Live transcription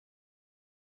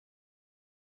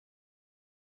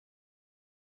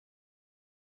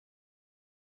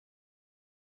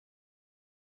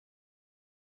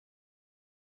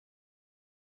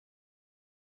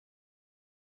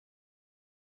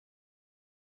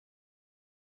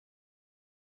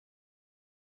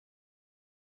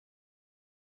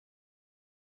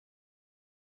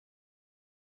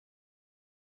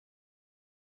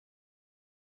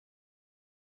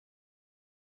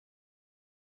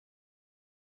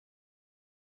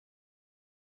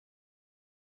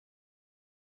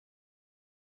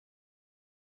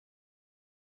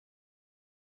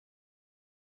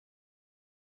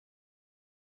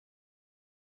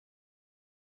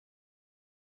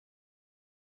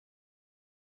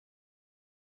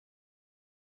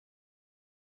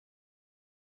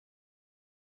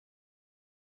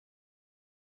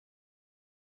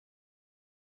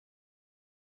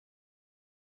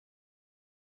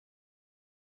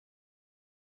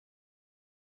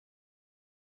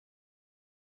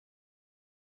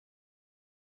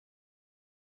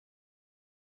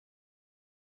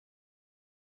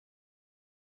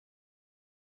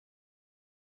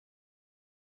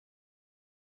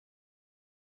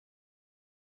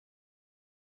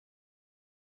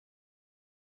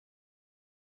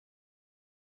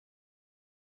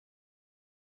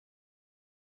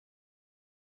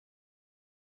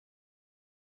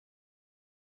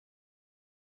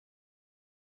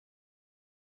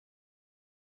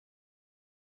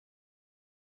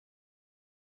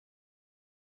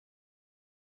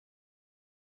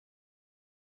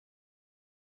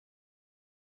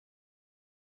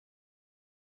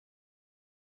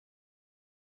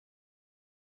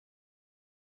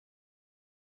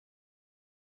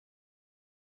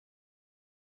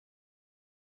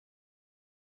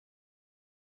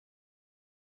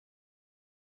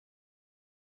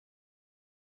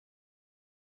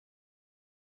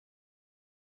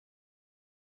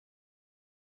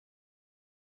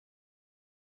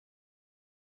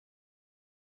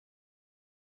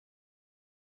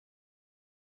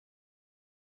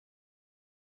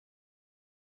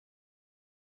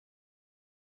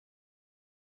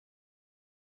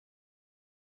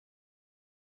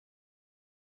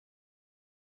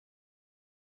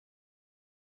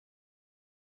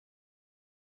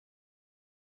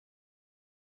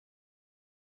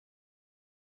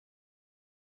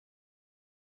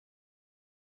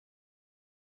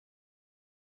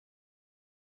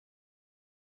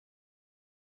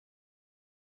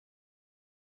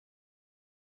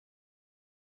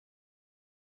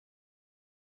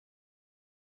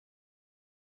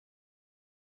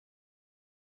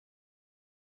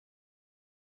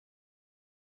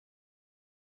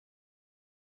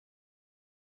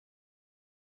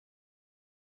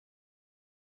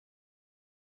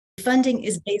funding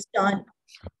is based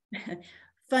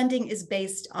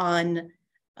on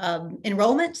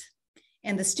enrollment,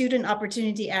 and the Student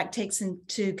Opportunity Act takes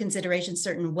into consideration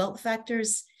certain wealth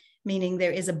factors, meaning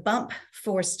there is a bump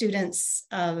for students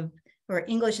who are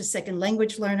English as second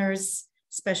language learners,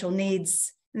 special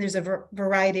needs, and there's a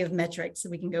variety of metrics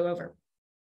that we can go over.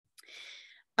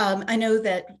 I know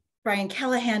that Brian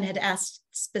Callahan had asked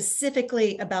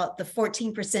specifically about the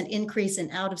 14% increase in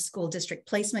out-of-school district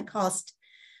placement cost.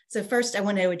 So first, I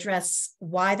want to address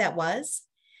why that was.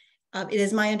 It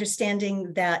is my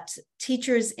understanding that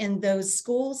teachers in those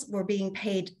schools were being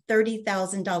paid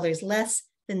 $30,000 less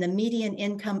than the median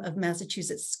income of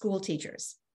Massachusetts school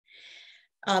teachers.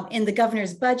 In the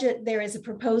governor's budget, there is a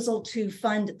proposal to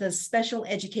fund the special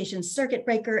education circuit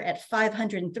breaker at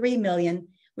 $503 million,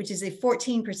 which is a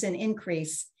 14%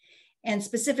 increase, and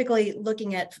specifically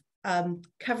looking at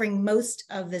covering most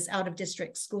of this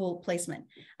out-of-district school placement.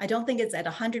 I don't think it's at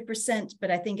 100%, but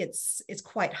I think it's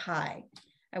quite high.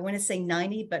 I want to say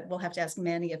 90, but we'll have to ask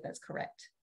Manny if that's correct.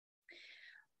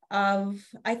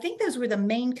 I think those were the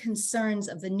main concerns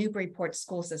of the Newburyport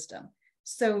school system.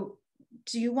 So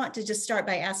do you want to just start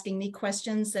by asking me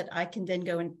questions that I can then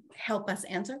go and help us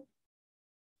answer?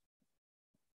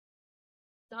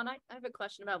 Don, I have a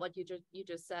question about what you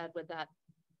just said with that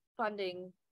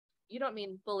funding. You don't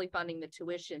mean fully funding the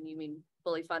tuition, you mean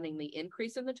fully funding the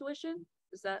increase in the tuition?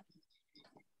 Is that,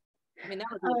 I mean, that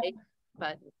would be amazing,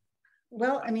 but.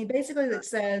 Well, I mean, basically it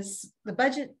says the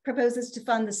budget proposes to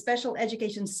fund the special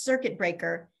education circuit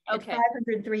breaker at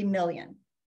 $503 million.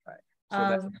 Right.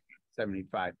 So that's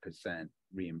 75%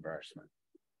 reimbursement.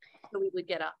 So we would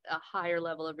get a higher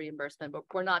level of reimbursement, but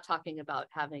we're not talking about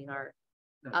having our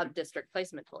out-of-district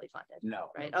placement fully funded.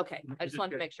 No. Right. Okay. I just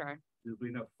wanted to make sure. There'll be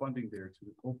enough funding there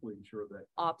to hopefully ensure that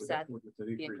offset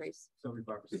the increase. 75%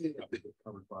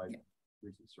 covered by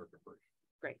recent circuit breaker.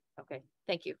 Great. Okay.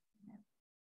 Thank you.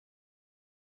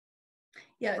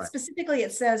 Yeah, right. Specifically,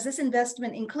 it says this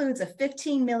investment includes a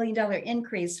 $15 million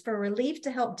increase for relief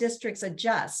to help districts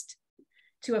adjust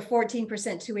to a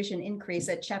 14% tuition increase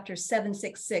at Chapter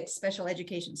 766 special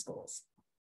education schools.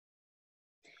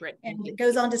 Great. And it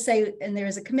goes on to say, and there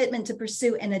is a commitment to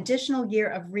pursue an additional year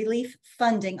of relief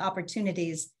funding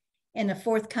opportunities in a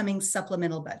forthcoming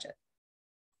supplemental budget.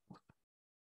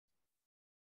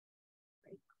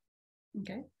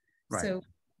 Okay. Right. So,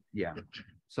 yeah.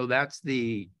 So that's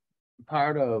the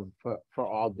part of for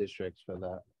all districts for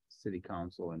the city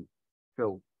council, and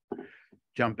Phil,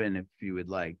 jump in if you would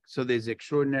like. So there's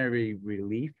extraordinary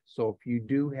relief. So if you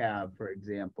do have, for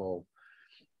example,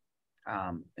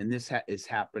 and this is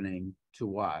happening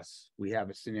to us, we have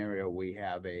a scenario, we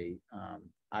have a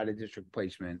out of district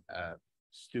placement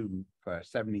student for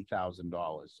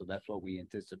 $70,000. So that's what we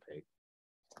anticipate.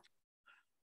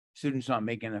 Students not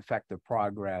making effective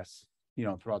progress, you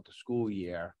know, throughout the school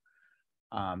year.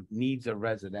 Needs a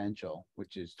residential,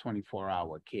 which is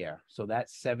 24-hour care. So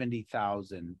that's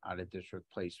 70,000 out of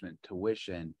district placement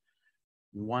tuition.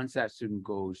 Once that student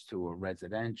goes to a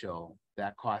residential,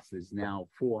 that cost is now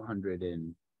 400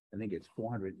 and I think it's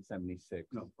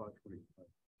 476. No, 525.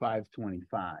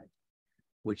 525,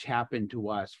 which happened to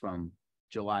us from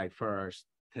July 1st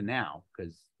to now,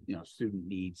 because you know student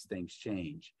needs, things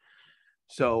change.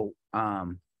 So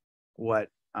what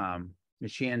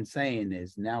Ms. Shan's saying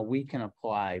is now we can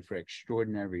apply for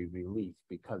extraordinary relief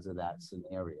because of that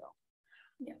scenario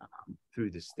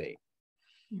through the state.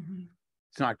 Mm-hmm.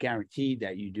 It's not guaranteed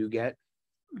that you do get,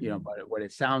 you know, but what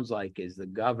it sounds like is the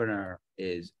governor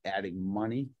is adding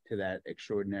money to that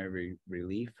extraordinary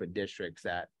relief for districts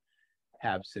that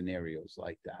have scenarios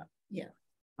like that. Yeah.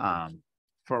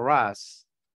 For us,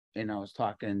 and I was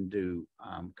talking to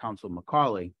Council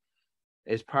McCauley,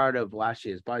 as part of last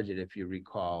year's budget, if you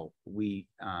recall, we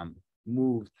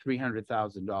moved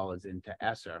 $300,000 into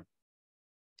ESSER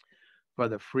for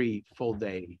the free full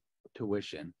day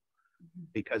tuition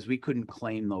because we couldn't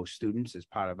claim those students as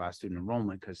part of our student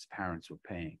enrollment because parents were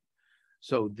paying.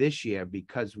 So this year,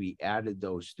 because we added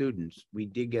those students, we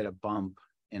did get a bump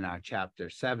in our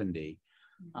Chapter 70.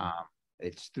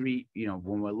 It's three, you know,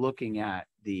 when we're looking at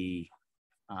the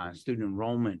student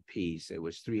enrollment piece, it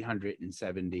was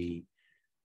 370.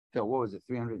 So what was it,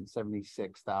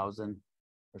 376,000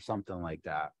 or something like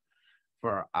that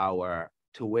for our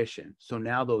tuition. So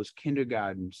now those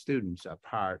kindergarten students are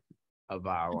part of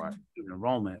our student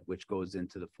enrollment, which goes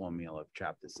into the formula of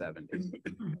Chapter 70.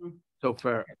 So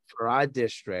for our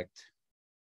district,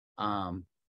 and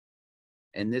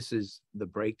this is the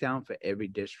breakdown for every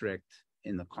district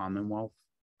in the Commonwealth,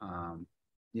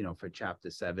 you know, for Chapter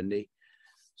 70.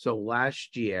 So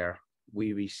last year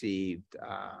we received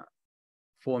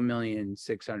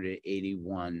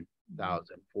 $4,681,000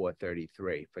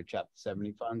 433 for chapter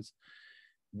 70 funds.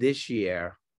 This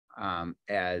year,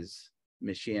 as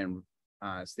Ms. Shan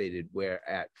stated, we're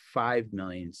at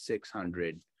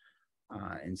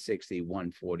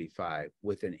 5,660,145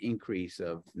 with an increase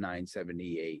of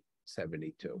 978,72.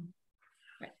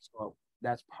 Right. So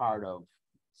that's part of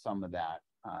some of that,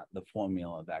 the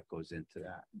formula that goes into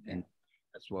that, and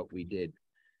that's what we did.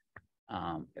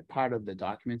 Part of the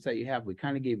documents that you have, we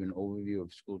kind of gave an overview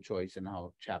of school choice and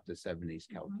how chapter 70 is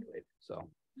calculated. So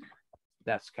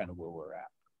that's kind of where we're at.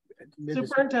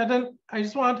 Superintendent, I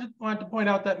just want to point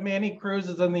out that Manny Cruz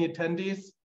is in the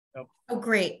attendees. Oh,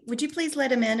 great. Would you please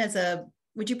let him in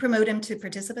would you promote him to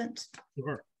participant?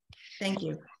 Sure. Thank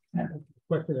you.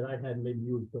 Question that I had, maybe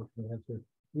you would answer.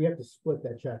 We have to split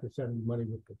that chapter 70 money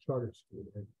with the charter school,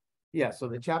 right? Yeah, so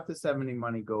the chapter 70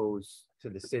 money goes to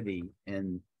the city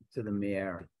and to the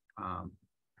mayor.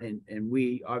 And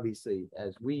we obviously,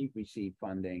 as we receive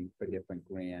funding for different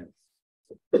grants,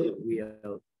 we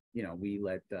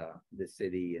let the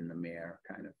city and the mayor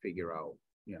kind of figure out,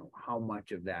 how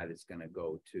much of that is going to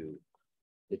go to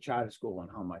the charter school and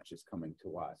how much is coming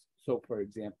to us. So for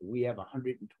example, we have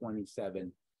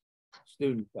 127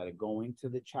 students that are going to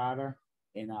the charter,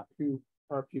 and our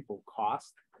per pupil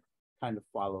cost kind of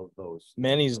follow those.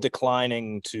 Manny's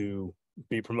declining to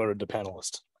be promoted to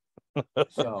panelist.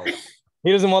 So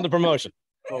he doesn't want the promotion.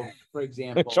 so for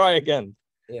example, Try again.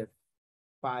 If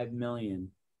 5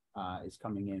 million is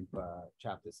coming in for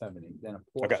chapter 70, then a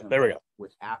portion Okay, there we go.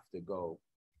 would have to go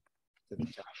to the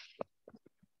charter.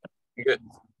 Good.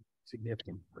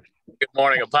 Significant. Good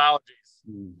morning. Apologies.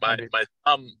 Mm. My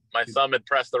thumb had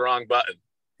pressed the wrong button.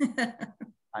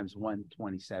 Times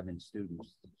 127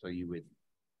 students. So you would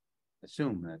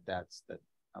assume that that's the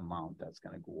amount that's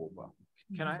going to go over.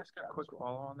 Can I ask a quick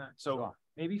follow on that? So Sure.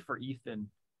 maybe for Ethan,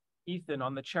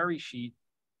 on the cherry sheet,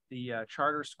 the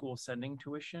charter school sending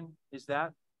tuition, is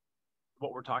that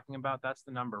what we're talking about? That's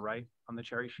the number, right? On the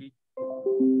cherry sheet?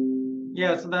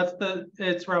 Yeah, so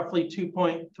it's roughly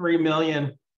 2.3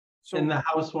 million So in the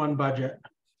House One budget.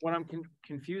 what I'm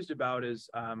confused about is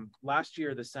last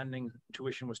year, the sending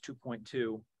tuition was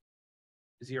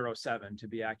 2.207 to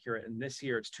be accurate. And this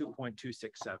year it's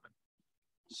 2.267.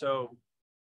 So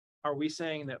are we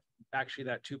saying that actually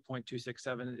that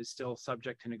 2.267 is still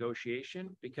subject to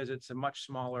negotiation because it's a much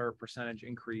smaller percentage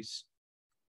increase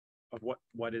of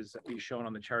what is shown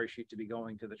on the cherry sheet to be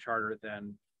going to the charter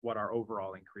than what our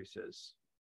overall increase is?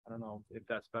 I don't know if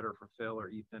that's better for Phil or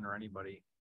Ethan or anybody,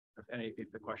 if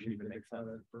the question even makes sense.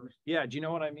 First. Yeah, do you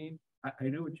know what I mean? I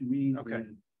know what you mean. Okay.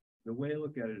 And the way I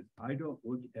look at it is I don't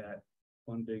look at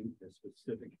funding as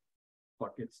specific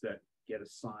buckets that get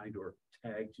assigned or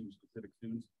tagged to specific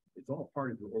students. It's all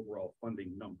part of the overall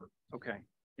funding number. Okay.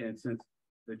 And since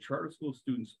the charter school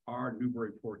students are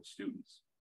Newburyport students,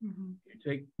 Mhm. you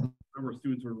take the number of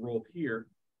students who are enrolled here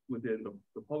within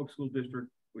the public school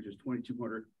district, which is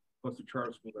 2,200, plus the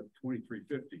charter school at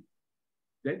 2,350.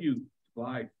 Then you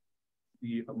divide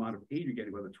the amount of aid you're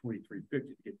getting by the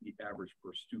 2,350 to get the average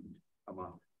per student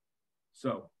amount.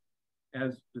 So,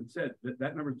 as been said,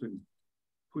 that number's been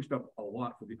pushed up a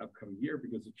lot for the upcoming year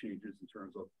because of changes in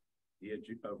terms of the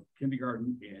of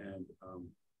kindergarten and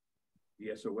the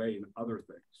SOA and other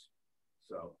things.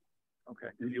 So, okay,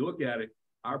 if you look at it,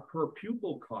 our per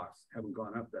pupil costs haven't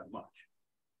gone up that much.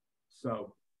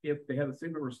 So if they have the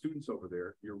same number of students over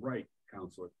there, you're right,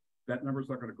 Counselor, that number is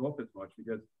not going to go up as much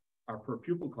because our per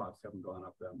pupil costs haven't gone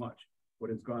up that much. What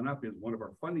has gone up is one of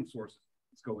our funding sources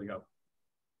is going up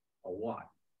a lot.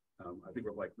 I think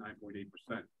we're like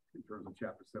 9.8% in terms of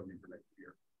chapter 70 for next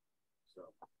year. So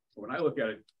when I look at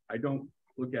it, I don't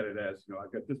look at it as,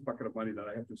 I've got this bucket of money that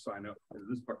I have to sign up and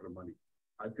this bucket of money.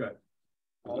 I've got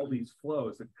all these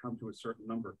flows that come to a certain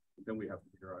number, and then we have to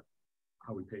figure out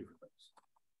how we pay for those.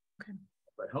 Okay.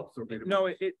 That helps. Or No,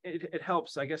 it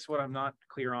helps. I guess what I'm not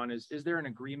clear on is there an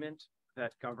agreement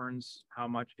that governs how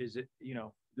much is it,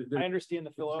 I understand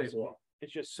the philosophy.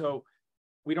 It's just so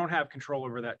we don't have control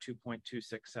over that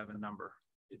 2.267 number.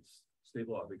 It's state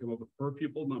law. They come up with per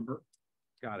pupil number.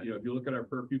 Got it. If you look at our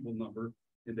per pupil number,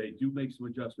 and they do make some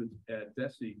adjustments at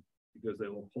DESE because they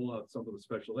will pull out some of the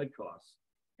special ed costs.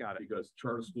 Got it. Because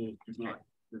charter schools do not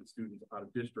send students out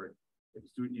of district. If a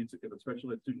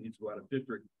special ed student needs to go out of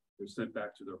district, they're sent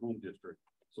back to their home district.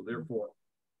 So therefore,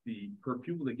 the per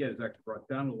pupil they get is actually brought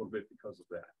down a little bit because of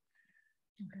that.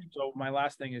 Okay. So my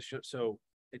last thing is, so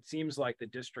it seems like the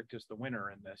district is the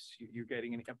winner in this. You're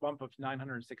getting a bump of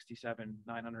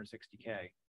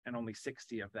 960K, and only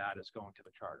 60 of that is going to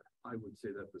the charter. I would say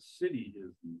that the city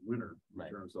is the winner in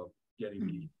terms of getting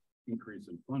the increase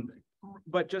in funding.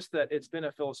 But just that it's been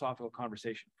a philosophical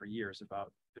conversation for years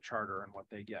about the charter and what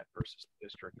they get versus the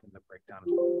district and the breakdown.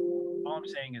 All I'm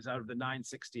saying is out of the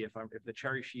 960, if the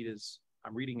cherry sheet is,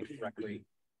 I'm reading it correctly,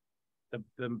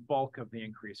 the bulk of the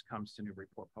increase comes to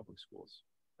Newburyport Public Schools.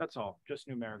 That's all, just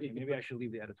numerically. Maybe I should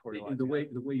leave the editorial. And the way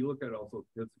you look at it also,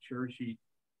 because the cherry sheet,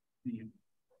 the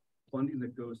funding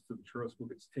that goes to the charter school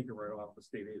gets taken right off the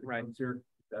state aid. Right here,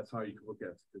 that's how you can look at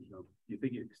it. Because, you know, you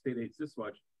think state aid's this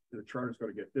much, the charter's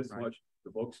going to get this much,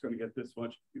 the vote's going to get this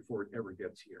much before it ever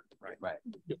gets here. Right.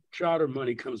 Charter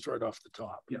money comes right off the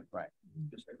top. Yeah. Right.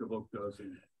 Just like the vote does.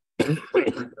 And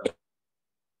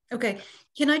okay,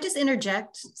 can I just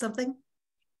interject something?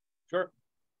 Sure.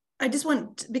 I just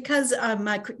want, because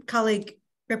my colleague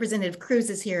Representative Cruz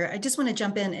is here, I just want to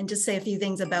jump in and just say a few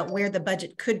things about where the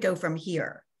budget could go from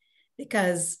here,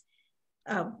 because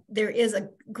there is a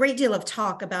great deal of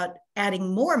talk about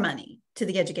adding more money to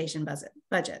the education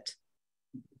budget,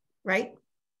 right?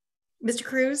 Mr.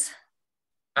 Cruz?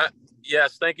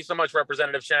 Yes, thank you so much,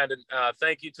 Representative Shandon.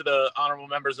 Thank you to the honorable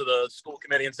members of the school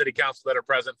committee and city council that are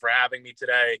present for having me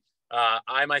today.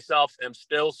 I myself am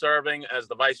still serving as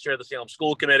the vice chair of the Salem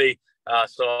School Committee.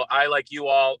 So I, like you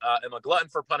all, am a glutton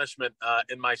for punishment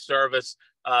in my service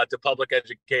to public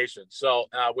education. So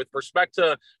with respect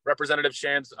to Representative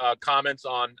Shand's comments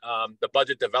on the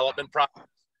budget development process,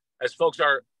 as folks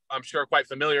are, I'm sure, quite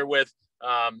familiar with,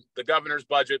 the governor's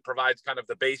budget provides kind of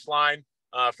the baseline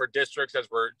for districts as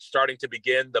we're starting to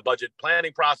begin the budget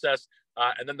planning process,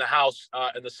 and then the House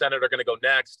and the Senate are going to go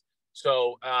next.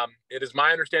 So it is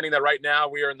my understanding that right now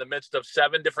we are in the midst of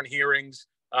 7 different hearings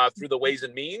through the Ways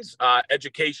and Means.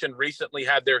 Education recently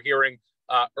had their hearing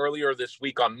earlier this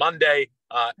week on Monday,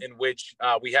 in which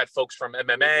we had folks from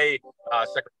MMA,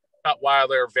 Secretary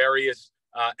Tutwiler, various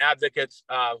advocates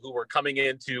who were coming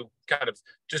in to kind of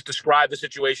just describe the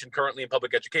situation currently in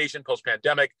public education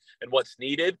post-pandemic and what's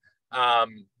needed.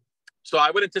 So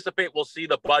I would anticipate we'll see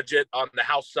the budget on the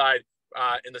House side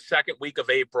in the second week of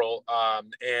April.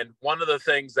 And one of the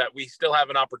things that we still have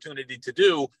an opportunity to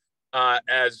do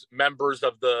as members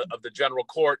of the general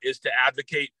court is to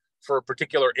advocate for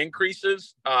particular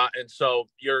increases. And so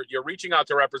you're reaching out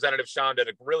to Representative Shand at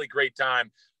a really great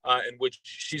time in which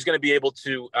she's going to be able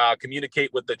to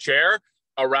communicate with the chair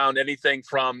around anything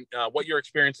from what you're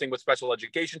experiencing with special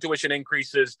education tuition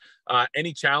increases,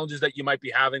 any challenges that you might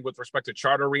be having with respect to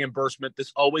charter reimbursement.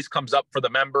 This always comes up for the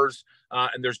members,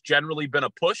 and there's generally been a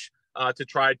push to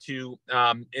try to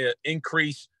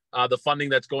increase the funding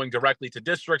that's going directly to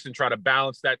districts and try to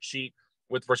balance that sheet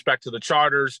with respect to the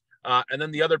charters. And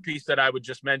then the other piece that I would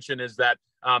just mention is that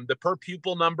the per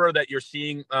pupil number that you're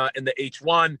seeing in the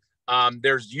H1,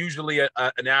 there's usually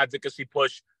an advocacy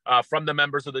push from the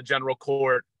members of the general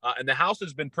court. And the House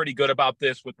has been pretty good about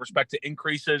this with respect to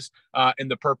increases in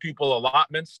the per pupil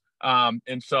allotments.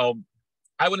 And so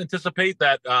I would anticipate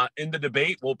that in the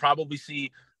debate, we'll probably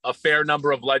see a fair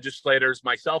number of legislators,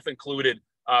 myself included,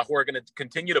 who are going to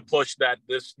continue to push that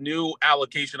this new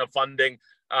allocation of funding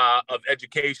of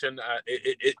education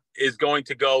it is going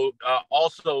to go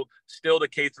also still to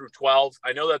K through 12.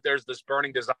 I know that there's this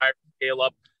burning desire to scale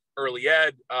up early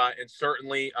ed and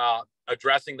certainly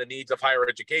addressing the needs of higher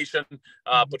education.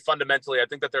 But fundamentally, I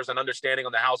think that there's an understanding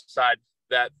on the House side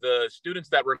that the students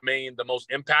that remain the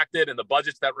most impacted and the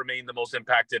budgets that remain the most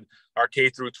impacted are K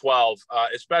through 12,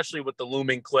 especially with the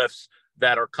looming cliffs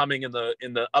that are coming in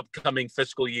the upcoming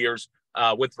fiscal years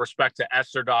with respect to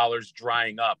ESSER dollars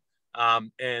drying up.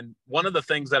 And one of the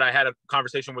things that I had a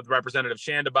conversation with Representative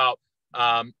Shand about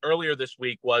earlier this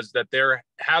week was that there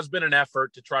has been an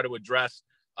effort to try to address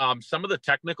some of the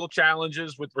technical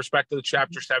challenges with respect to the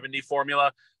Chapter 70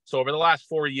 formula. So over the last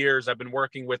 4 years, I've been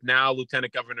working with now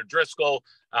Lieutenant Governor Driscoll,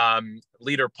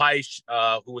 Leader Peisch,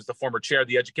 who was the former chair of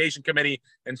the Education Committee,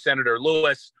 and Senator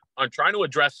Lewis on trying to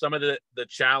address some of the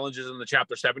challenges in the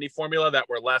Chapter 70 formula that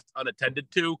were left unattended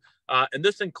to. And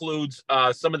this includes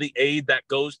some of the aid that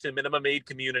goes to minimum aid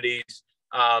communities,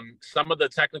 some of the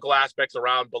technical aspects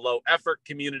around below effort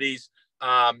communities,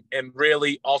 and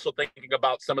really also thinking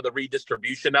about some of the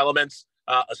redistribution elements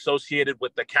associated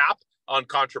with the cap on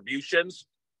contributions.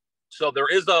 So there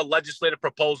is a legislative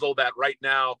proposal that right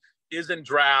now is in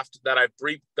draft that I've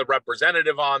briefed the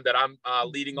representative on, that I'm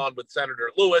leading on with Senator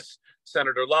Lewis,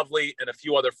 Senator Lovely, and a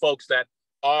few other folks that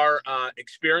are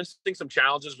experiencing some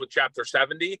challenges with Chapter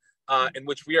 70, in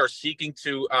which we are seeking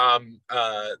to,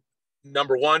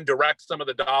 number one, direct some of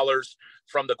the dollars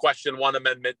from the Question 1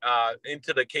 amendment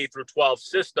into the K through 12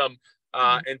 system,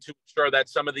 and to ensure that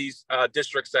some of these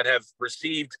districts that have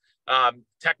received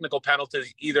technical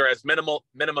penalties, either as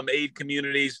minimum aid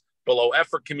communities, below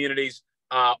effort communities,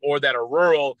 or that are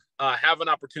rural, have an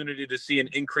opportunity to see an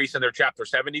increase in their Chapter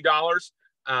 70 dollars.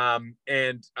 And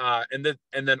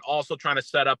then also trying to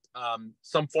set up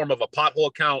some form of a pothole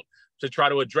account to try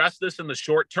to address this in the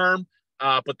short term.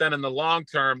 But then in the long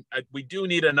term, we do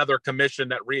need another commission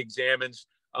that reexamines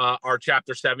our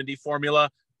Chapter 70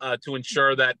 formula to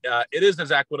ensure that it is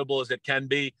as equitable as it can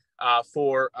be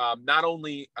for not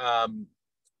only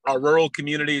our rural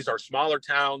communities, our smaller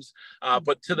towns,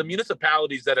 but to the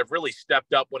municipalities that have really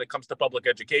stepped up when it comes to public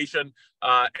education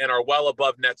and are well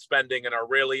above net spending and are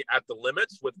really at the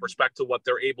limits with respect to what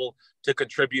they're able to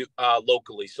contribute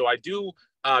locally. So I do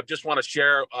just want to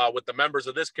share with the members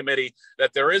of this committee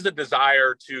that there is a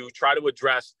desire to try to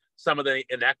address some of the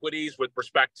inequities with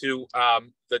respect to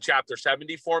the Chapter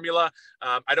 70 formula.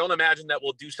 I don't imagine that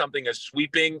we'll do something as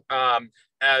sweeping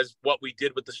as what we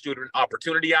did with the Student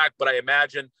Opportunity Act, but I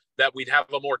imagine that we'd have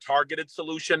a more targeted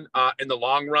solution in the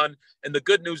long run. And the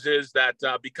good news is that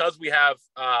because we have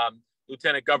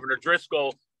Lieutenant Governor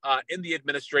Driscoll in the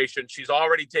administration, she's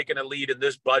already taken a lead in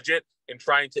this budget in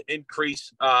trying to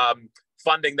increase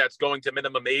funding that's going to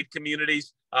minimum aid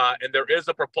communities. And there is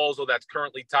a proposal that's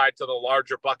currently tied to the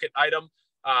larger bucket item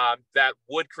that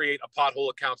would create a pothole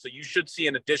account. So you should see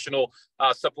an additional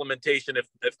supplementation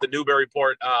if the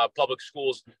Newburyport public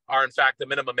schools are in fact a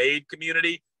minimum aid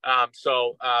community. And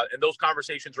those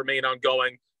conversations remain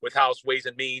ongoing with House Ways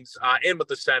and Means and with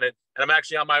the Senate. And I'm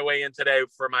actually on my way in today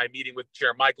for my meeting with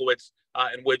Chair Michaelowicz,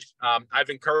 in which I've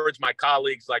encouraged my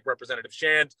colleagues like Representative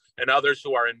Shand and others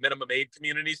who are in minimum aid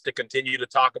communities to continue to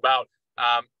talk about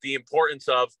the importance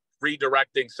of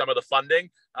redirecting some of the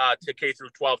funding to K through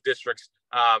 12 districts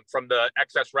from the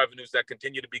excess revenues that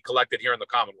continue to be collected here in the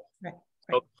Commonwealth. Right.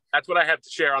 So that's what I have to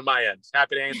share on my end.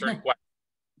 Happy to answer any questions.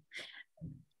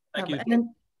 Thank you. And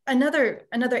then another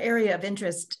area of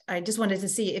interest, I just wanted to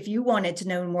see if you wanted to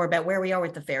know more about where we are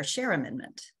with the Fair Share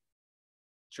Amendment.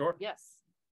 Sure. Yes.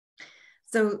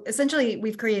 So essentially,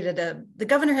 we've created the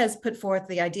governor has put forth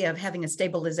the idea of having a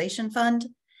stabilization fund.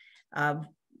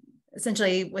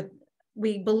 Essentially,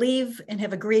 we believe and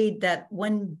have agreed that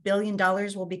 $1 billion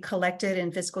will be collected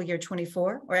in fiscal year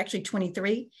 24, or actually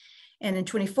 23. And in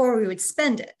 24, we would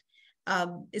spend it.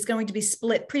 It's going to be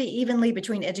split pretty evenly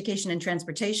between education and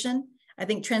transportation. I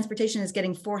think transportation is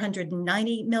getting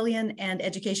 $490 million and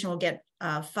education will get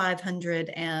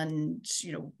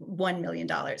 $501 million.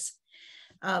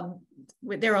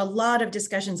 There are a lot of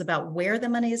discussions about where the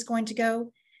money is going to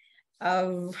go.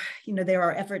 There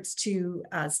are efforts to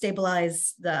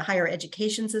stabilize the higher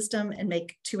education system and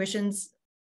make tuitions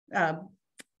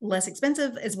less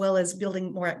expensive, as well as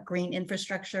building more green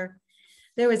infrastructure.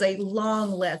 There was a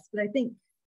long list, but I think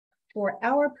for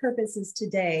our purposes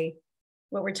today,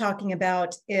 what we're talking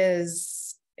about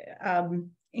is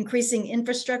increasing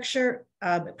infrastructure,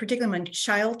 particularly on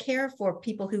childcare for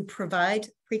people who provide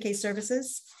pre-K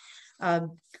services.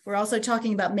 We're also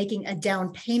talking about making a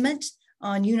down payment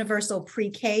on universal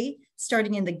pre-K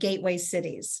starting in the gateway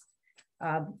cities.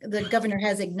 The governor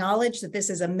has acknowledged that this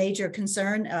is a major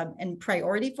concern and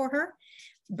priority for her,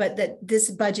 but that this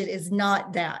budget is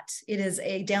not that. It is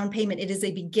a down payment. It is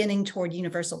a beginning toward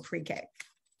universal pre-K.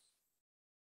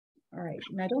 All right,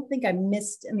 and I don't think I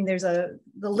missed, there's the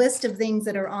list of things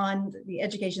that are on the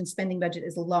education spending budget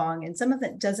is long, and some of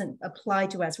it doesn't apply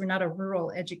to us. We're not a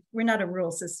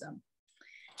rural system.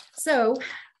 So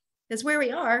that's where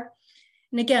we are.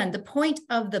 And again, the point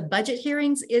of the budget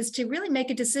hearings is to really make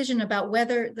a decision about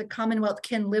whether the Commonwealth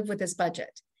can live with this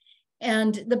budget.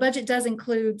 And the budget does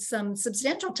include some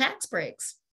substantial tax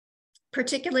breaks,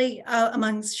 particularly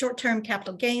among short-term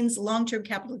capital gains, long-term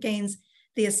capital gains,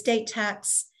 the estate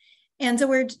tax. And so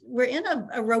we're in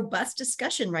a robust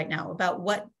discussion right now about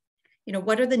what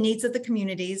are the needs of the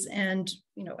communities, and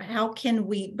how can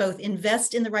we both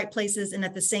invest in the right places and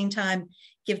at the same time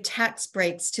give tax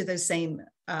breaks to those same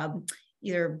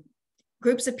either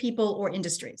groups of people or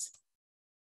industries.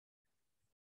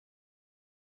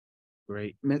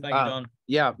 Great. Thank you, Don.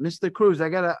 Yeah, Mr. Cruz, I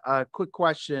got a quick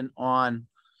question on,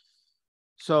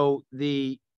 so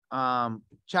the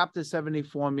Chapter 70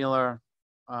 formula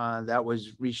that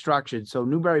was restructured. So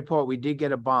Newburyport, we did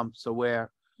get a bump, so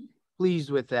we're pleased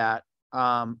with that.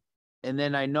 And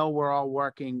then I know we're all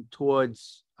working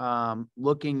towards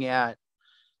looking at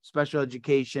special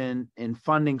education and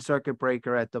funding circuit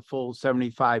breaker at the full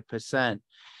 75%.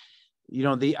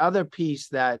 The other piece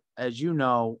that, as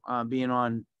being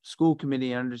on school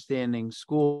committee, understanding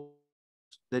school,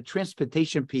 the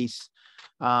transportation piece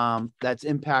that's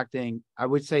impacting, I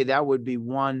would say that would be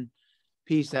one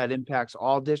piece that impacts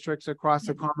all districts across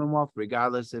the Commonwealth,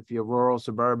 regardless if you're rural,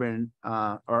 suburban,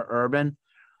 or urban.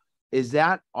 Is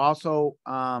that also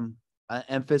a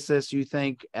emphasis, you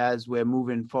think, as we're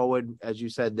moving forward? As you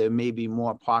said, there may be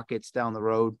more pockets down the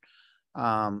road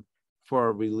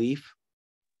for relief.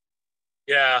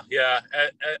 Yeah.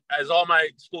 As all my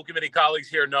school committee colleagues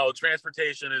here know,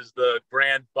 transportation is the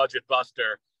grand budget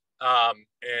buster.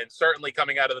 And certainly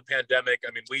coming out of the pandemic,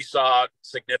 I mean, we saw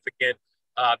significant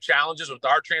challenges with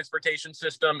our transportation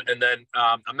system. And then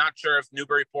I'm not sure if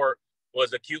Newburyport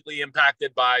was acutely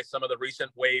impacted by some of the recent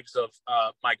waves of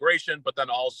migration, but then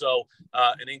also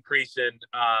an increase in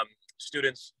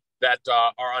students that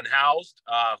are unhoused,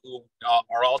 who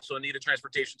are also in need of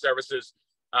transportation services.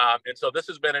 And so this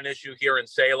has been an issue here in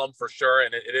Salem for sure,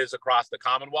 and it is across the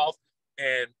Commonwealth.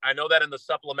 And I know that in the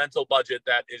supplemental budget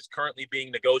that is currently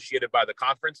being negotiated by the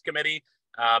conference committee,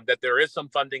 that there is some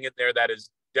funding in there that is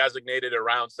designated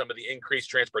around some of the increased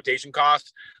transportation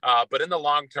costs. But in the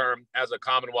long term, as a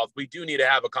Commonwealth, we do need to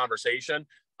have a conversation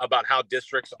about how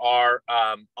districts are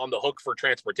on the hook for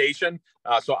transportation.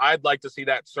 So I'd like to see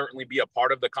that certainly be a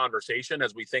part of the conversation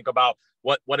as we think about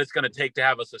what it's going to take to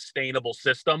have a sustainable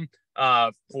system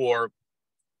for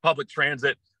public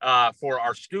transit for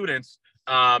our students.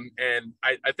 And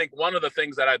I think one of the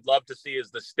things that I'd love to see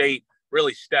is the state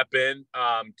really step in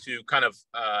to kind of,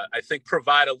 I think,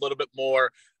 provide a little bit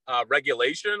more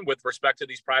regulation with respect to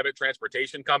these private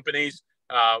transportation companies.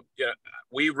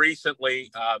 We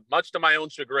recently, much to my own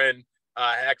chagrin,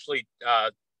 actually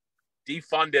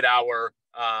defunded our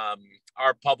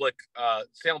public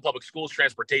Salem Public Schools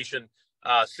transportation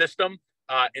system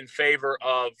in favor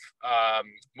of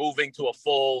moving to a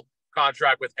full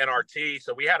contract with NRT.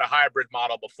 So we had a hybrid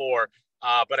model before,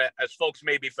 but as folks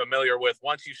may be familiar with,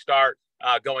 once you start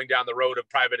going down the road of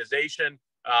privatization,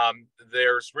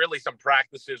 there's really some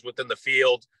practices within the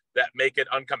field that make it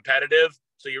uncompetitive.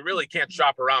 So you really can't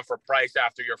shop around for price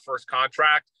after your first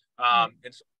contract.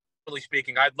 And so, really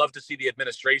speaking, I'd love to see the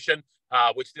administration,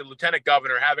 which the lieutenant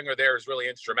governor, having her there is really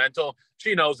instrumental.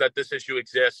 She knows that this issue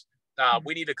exists.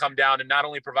 We need to come down and not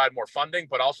only provide more funding,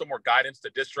 but also more guidance to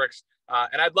districts.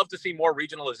 And I'd love to see more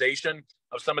regionalization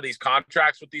of some of these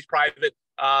contracts with these private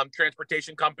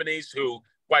transportation companies who,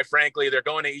 quite frankly, they're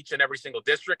going to each and every single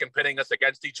district and pitting us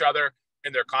against each other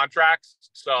in their contracts.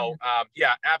 So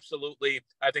yeah, absolutely.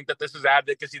 I think that this is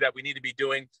advocacy that we need to be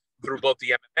doing through both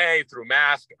the MMA, through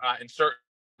MASC, and certainly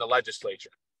the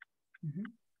legislature.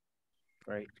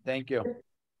 Great, thank you.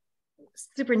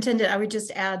 Superintendent, I would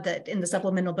just add that in the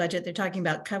supplemental budget, they're talking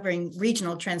about covering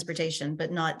regional transportation,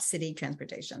 but not city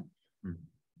transportation.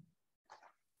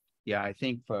 Yeah, I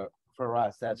think for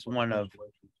us, that's one of,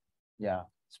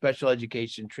 special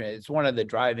education, it's one of the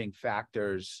driving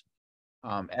factors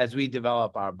as we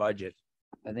develop our budget.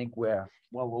 I think we're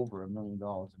well over $1 million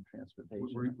in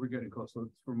transportation. We're getting close. So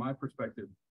from my perspective,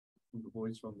 from the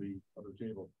voice from the other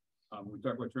table, we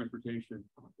talk about transportation.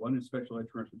 One is special ed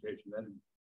transportation. That is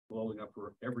blowing up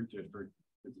for every district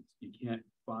because you can't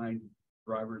find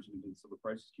drivers, and so the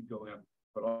prices keep going up.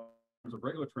 But as a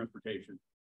regular transportation,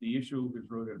 the issue is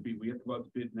really going to be we have to go out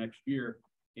to bid next year,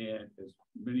 and as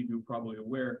many of you are probably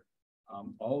aware,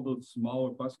 all those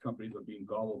smaller bus companies are being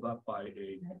gobbled up by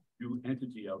a new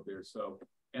entity out there. So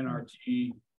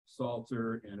NRT,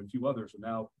 Salter, and a few others are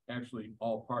now actually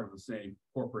all part of the same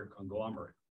corporate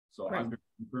conglomerate. So I'm very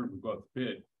concerned we go out to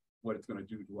bid what it's going to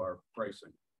do to our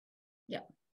pricing. Yeah,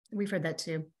 we've heard that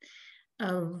too.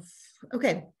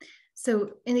 Okay,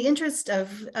 so in the interest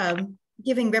of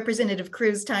giving Representative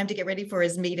Cruz time to get ready for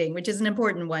his meeting, which is an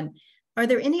important one, are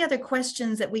there any other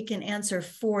questions that we can answer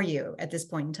for you at this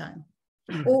point in time?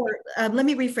 Or let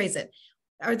me rephrase it.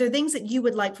 Are there things that you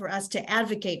would like for us to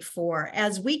advocate for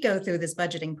as we go through this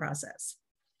budgeting process?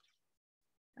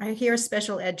 I hear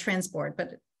special ed transport,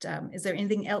 but is there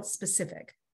anything else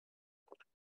specific?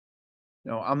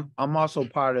 No, I'm also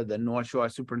part of the North Shore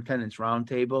Superintendent's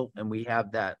Roundtable, and we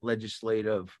have that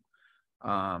legislative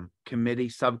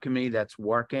subcommittee that's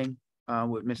working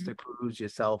with Mr. Cruz,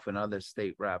 yourself, and other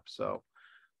state reps. So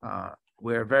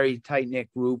we're a very tight-knit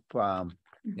group,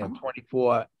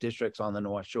 24 districts on the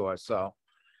North Shore. So,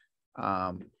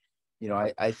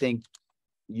 I think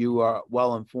you are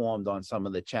well informed on some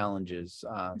of the challenges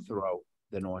throughout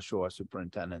the North Shore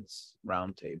Superintendent's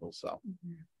Roundtable. So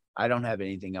I don't have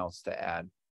anything else to add.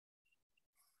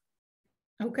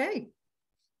 Okay.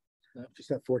 Just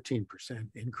that 14%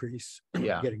 increase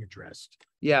getting addressed.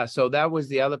 Yeah, so that was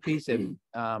the other piece. And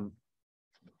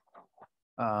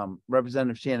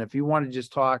Representative Shannon, if you want to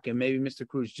just talk, and maybe Mr.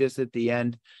 Cruz, just at the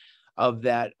end of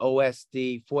that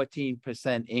OSD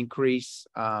 14% increase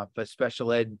for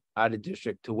special ed out of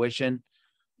district tuition.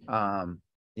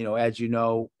 As you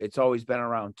know, it's always been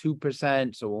around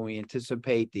 2%. So when we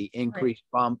anticipate the increased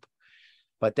bump,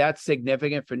 But that's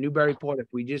significant for Newburyport. If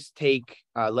we just take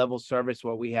level service,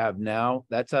 what we have now,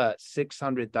 that's a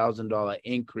 $600,000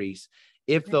 increase.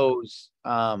 If those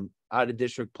out of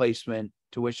district placement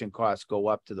tuition costs go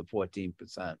up to the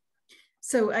 14%.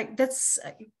 So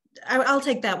I'll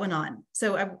take that one on.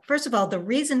 So first of all, the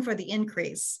reason for the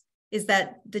increase is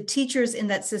that the teachers in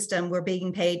that system were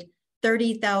being paid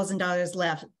 $30,000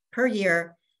 less per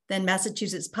year than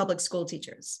Massachusetts public school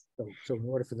teachers. So in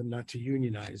order for them not to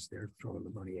unionize, they're throwing the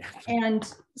money at them.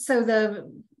 And so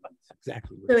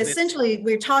Exactly. so essentially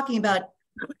we're talking about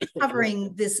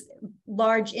covering this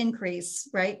large increase,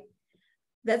 right?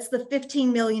 That's the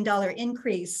 $15 million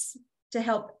increase to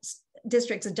help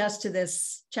districts adjust to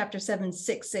this Chapter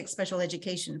 766 special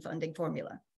education funding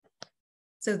formula.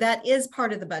 So that is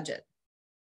part of the budget.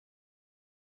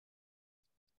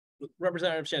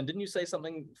 Representative Shen, didn't you say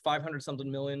something 500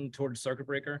 something million towards circuit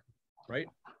breaker, right?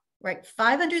 Right,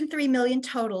 503 million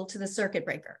total to the circuit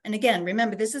breaker. And again,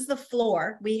 remember, this is the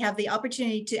floor. We have the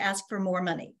opportunity to ask for more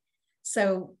money.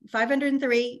 So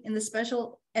 503 in the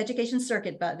special education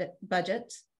circuit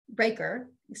budget breaker,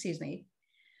 excuse me.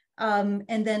 And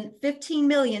then 15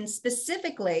 million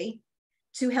specifically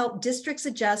to help districts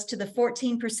adjust to the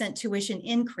 14% tuition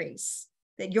increase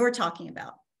that you're talking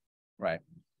about. Right.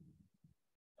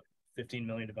 15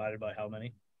 million divided by how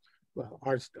many? Well,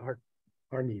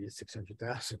 our need is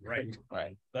 600,000. Right.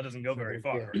 Right. That doesn't go very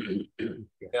far.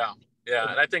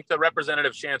 Yeah, and I think to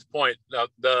Representative Shan's point,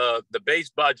 the base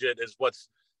budget is what's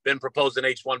been proposed in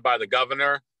H1 by the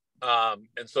governor.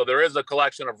 And so there is a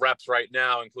collection of reps right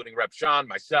now, including Rep. Sean,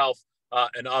 myself,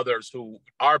 and others who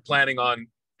are planning on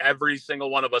every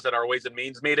single one of us at our Ways and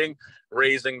Means meeting,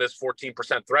 raising this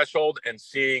 14% threshold and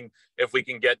seeing if we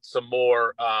can get some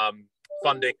more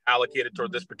funding allocated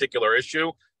toward this particular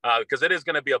issue, because it is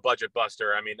going to be a budget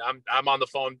buster. I mean, I'm on the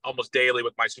phone almost daily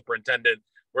with my superintendent.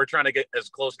 We're trying to get as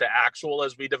close to actual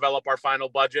as we develop our final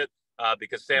budget,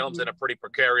 because Salem's in a pretty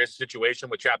precarious situation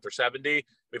with Chapter 70.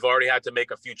 We've already had to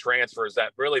make a few transfers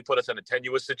that really put us in a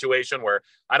tenuous situation where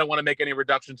I don't want to make any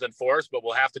reductions in force, but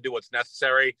we'll have to do what's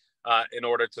necessary in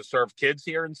order to serve kids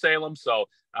here in Salem. So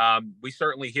we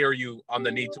certainly hear you on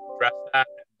the need to address that.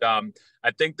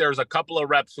 I think there's a couple of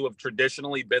reps who have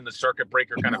traditionally been the circuit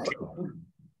breaker kind of team.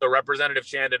 So Representative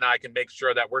Shand and I can make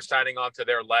sure that we're signing on to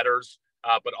their letters,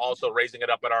 but also raising it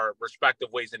up at our respective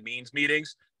Ways and Means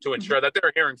meetings to ensure that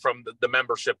they're hearing from the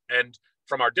membership and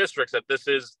from our districts that this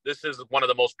is one of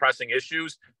the most pressing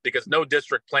issues, because no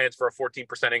district plans for a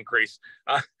 14% increase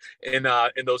in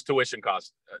those tuition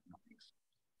costs.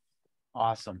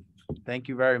 Awesome. Thank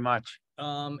you very much.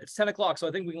 It's 10 o'clock, so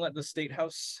I think we can let the State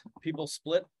House people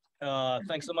split.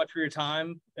 Thanks so much for your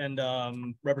time. And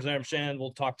Representative Shand,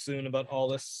 we'll talk soon about all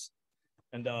this.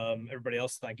 And everybody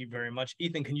else, thank you very much.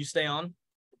 Ethan, can you stay on?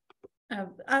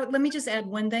 Let me just add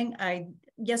one thing.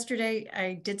 Yesterday,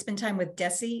 I did spend time with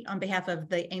Desi on behalf of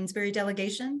the Amesbury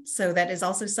delegation. So that is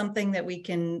also something that we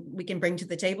can bring to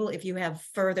the table if you have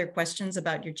further questions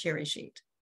about your cherry sheet.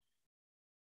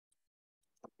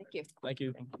 Thank you. Thank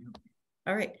you.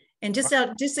 All right. And just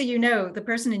so you know, the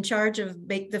person in charge of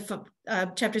the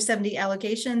Chapter 70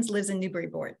 allocations lives in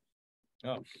Newburyport.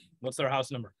 Oh, what's their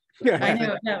house number? I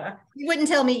know. No, you wouldn't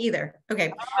tell me either.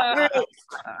 Okay. All right.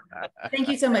 Thank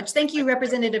you so much. Thank you,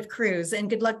 Representative Cruz, and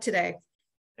good luck today.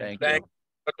 Thank you.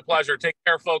 It's a pleasure. Take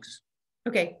care, folks.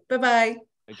 Okay. Bye-bye.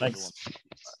 Thanks.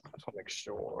 I'll make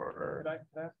sure. Could I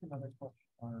ask another question?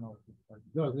 I don't know.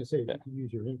 No, I was going to say, you can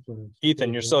use your influence.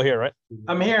 Ethan, you're still here, right?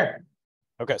 I'm here.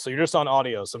 Okay, so you're just on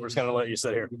audio, so we're just gonna let you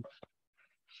sit here.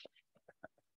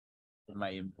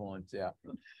 My influence, yeah.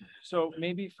 So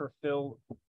maybe for Phil,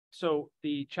 so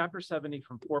the Chapter 70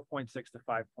 from 4.6 to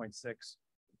 5.6,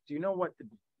 do you know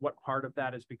what part of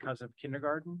that is because of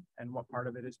kindergarten and what part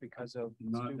of it is because of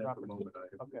not at the opportunity? moment? I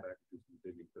have to go back to some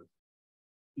digging because,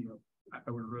 you know, I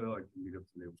would really like to meet up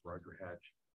today with Roger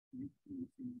Hatch, the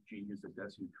genius that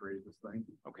Desi created this thing.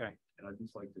 Okay. And I'd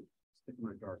just like to stick in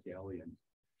my dark alley and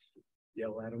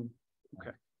yell at him.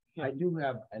 Okay. I do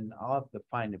have, and I'll have to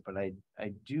find it, but I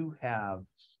do have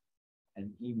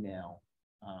an email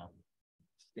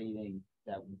stating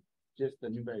that just the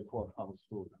Newburyport Public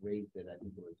Schools raised it. I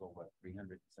think it was over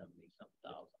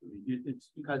 370,000. It's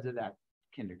because of that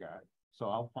kindergarten. So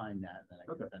I'll find that and then I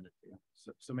can send it to you.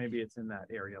 So maybe it's in that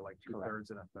area, like 2/3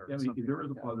 and a third. Yeah, I mean, something there like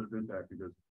is a that. positive impact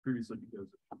because previously, because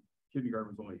kindergarten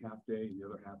was only half day and the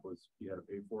other half was you had to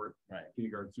pay for it. Right.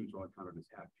 Kindergarten students only counted as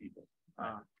half people.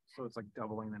 So it's like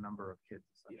doubling the number of kids.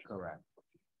 Correct.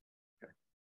 Okay.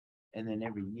 And then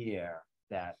every year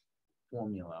that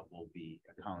formula will be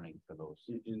accounting for those.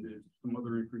 And there's some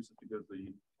other increases because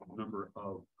the number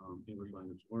of English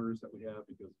language learners that we have,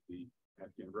 because the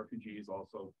Afghan refugees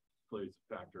also plays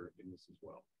a factor in this as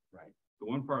well. Right. The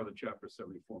one part of the Chapter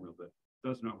 70 formula that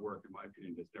does not work, in my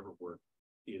opinion, has never worked,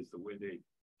 is the way they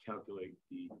calculate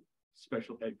the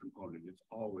special ed component. It's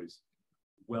always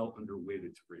well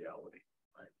underweighted to reality.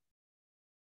 Right.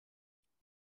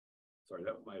 Sorry,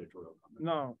 that was my editorial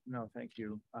comment. No, thank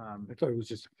you. I thought it was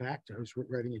just a fact. I was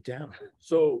writing it down.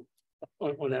 So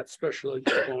on that special ed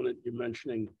component you're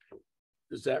mentioning,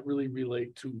 does that really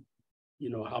relate to, you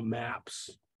know, how Mass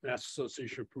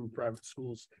Association of Approved Private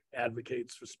Schools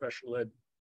advocates for special ed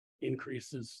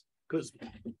increases? Because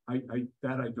I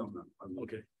don't know.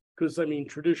 okay. Because I mean,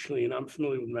 traditionally, and I'm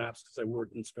familiar with MAPS because I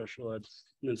worked in special ed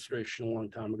administration a long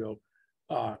time ago.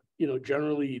 You know,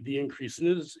 generally the increase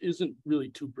isn't really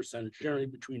 2%. It's generally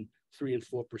between 3 and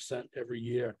 4% every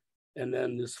year. And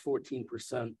then this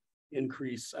 14%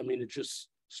 increase. I mean, it just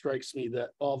strikes me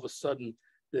that all of a sudden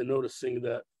they're noticing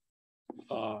that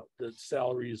the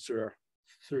salaries are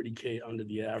 30K under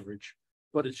the average.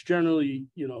 But it's generally,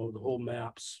 you know, the whole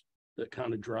MAPS that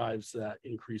kind of drives that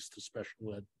increase to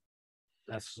special ed.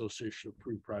 That's Association of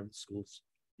Approved Private Schools.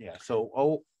 Yeah,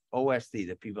 so OSD,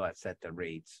 the people that set the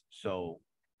rates, so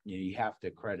you have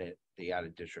to credit the out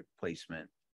of district placement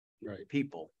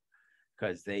people,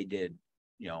 because they did,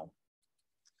 you know,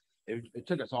 it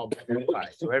took us all by.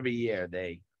 So every year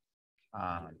they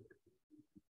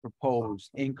propose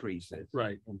increases.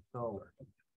 Right. And so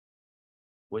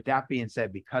with that being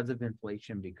said, because of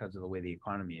inflation, because of the way the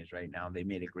economy is right now, they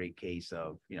made a great case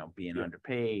of, you know, being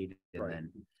underpaid. And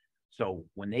then, so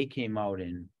when they came out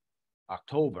in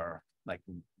October, like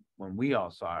when we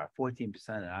all saw 14%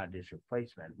 of our district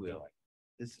placement, we were like,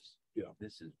 this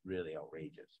is really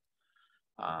outrageous.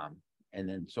 And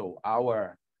then, so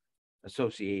our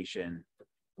association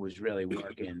was really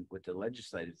working with the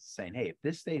legislators saying, hey, if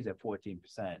this stays at 14%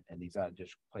 and these other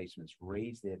district placements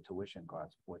raise their tuition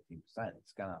costs 14%,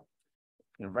 it's gonna,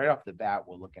 you know, right off the bat,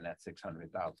 we're looking at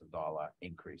 $600,000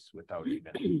 increase without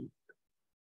even,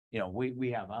 you know,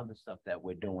 we have other stuff that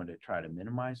we're doing to try to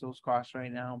minimize those costs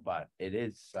right now, but it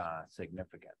is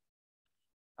significant.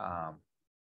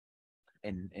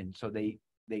 And so they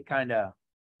kind of,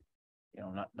 you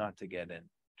know, not to get in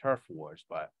turf wars,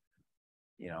 but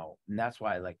you know, and that's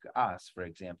why, like us, for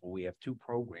example, we have two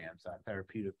programs, our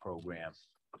therapeutic program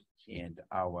and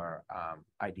our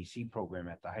IDC program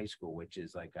at the high school, which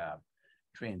is like a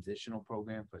transitional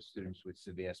program for students with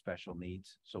severe special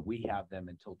needs. So we have them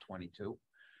until 22.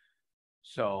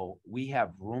 So we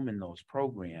have room in those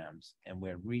programs, and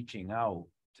we're reaching out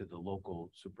to the local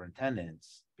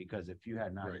superintendents, because if you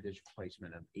had not a district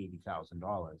placement of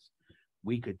 $80,000,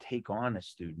 we could take on a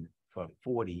student for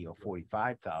 40 or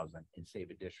 45,000 and save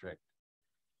a district.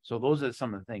 So those are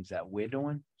some of the things that we're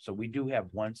doing. So we do have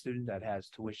one student that has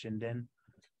tuitioned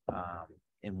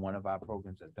in one of our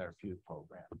programs, a therapeutic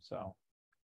program. So,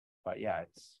 but yeah,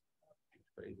 it's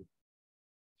crazy.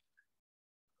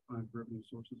 Revenue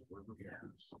sources,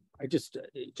 I just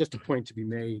a point to be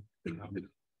made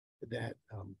that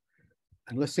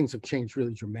unless things have changed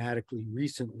really dramatically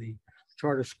recently,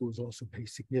 charter schools also pay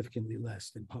significantly less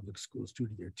than public schools due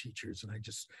to their teachers. And I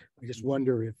just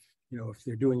wonder if, you know, if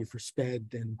they're doing it for SPED,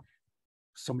 then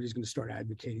somebody's going to start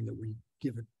advocating that we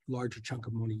give a larger chunk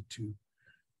of money to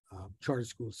charter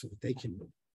schools so that they can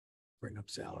bring up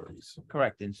salaries.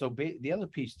 Correct. And so the other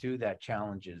piece too that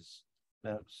challenges,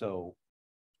 so,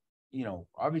 you know,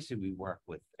 obviously we work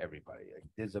with everybody. Like,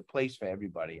 there's a place for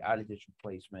everybody, out of district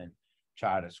placement,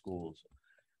 charter schools.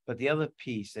 But the other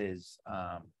piece is,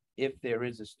 if there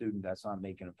is a student that's not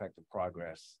making effective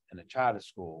progress in a charter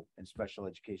school and special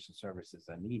education services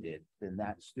are needed, then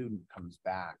that student comes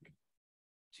back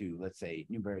to, let's say,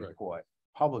 Newburyport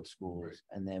public schools,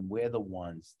 and then we're the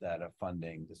ones that are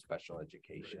funding the special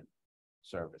education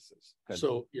services.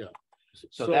 So, yeah.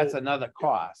 So that's another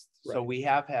cost. So we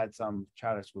have had some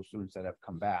charter school students that have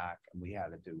come back, and we had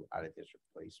to do out of district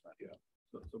placement. Yeah.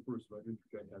 So Bruce, if I can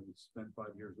interject, having spent 5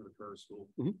 years at a charter school,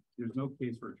 there's no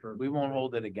case for a charter. We won't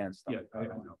hold it against them. Yeah, I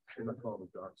know. I call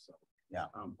it the dark side. Yeah.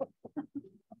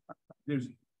 There's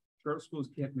charter schools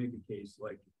can't make a case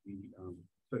like the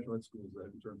special ed schools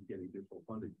in terms of getting additional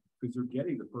funding, because they're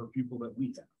getting the per pupil that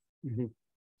we have.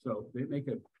 So they make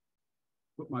a,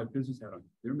 put my business hat on,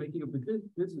 they're making a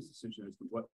business decision as to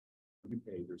what we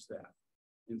pay their staff.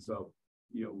 And so,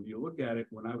 you know, when you look at it,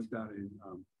 when I was down in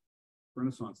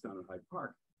Renaissance down at Hyde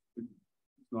Park, it's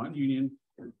non-union,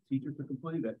 teachers are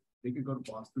complaining that they could go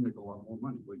to Boston and make a lot more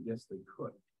money. Well, yes, they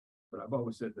could. But I've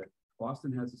always said that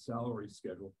Boston has a salary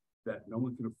schedule that no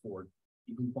one can afford.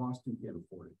 Even Boston can't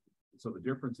afford it. So the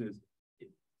difference is,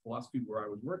 philosophy where I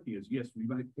was working is, yes, we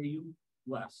might pay you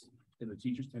less, and the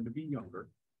teachers tend to be younger,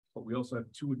 but we also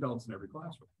have 2 adults in every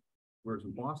classroom. Whereas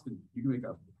in Boston, you can make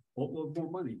a whole load more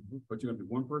money, but you're gonna be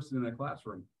 1 person in that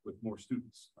classroom with more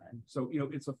students. Right? So, you know,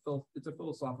 it's a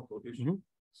philosophical issue.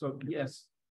 So yes,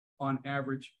 on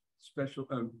average,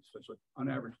 on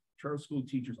average, charter school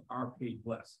teachers are paid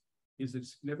less. Is it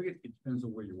significant? It depends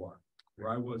on where you are. Where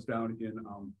I was down in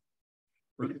Vermont,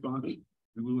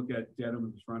 we would look at data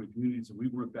with the surrounding communities, and we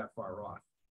weren't that far off.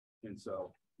 And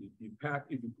so if you put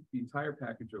the entire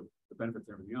package of the benefits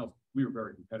and everything else, we were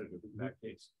very competitive in that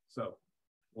case. So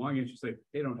long as you say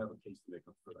they don't have a case to make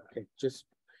up for that. Okay, just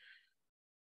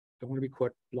don't want to be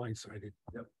caught blindsided.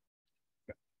 Yep.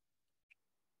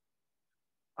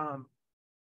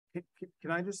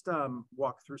 Can I just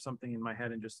walk through something in my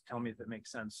head and just tell me if it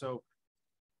makes sense? So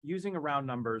using round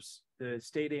numbers, the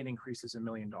state aid increases $1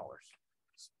 million,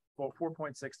 well,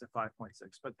 4.6 to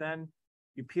 5.6, but then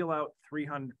you peel out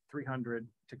 300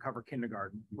 to cover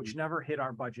kindergarten, which never hit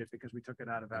our budget because we took it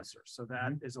out of ESSER. So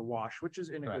that is a wash, which is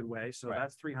in a good way. So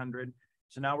that's 300.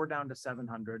 So now we're down to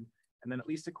 700. And then at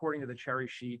least according to the cherry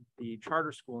sheet, the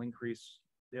charter school increase,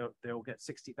 they'll get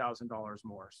 $60,000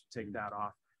 more. So take that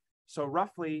off. So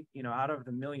roughly, you know, out of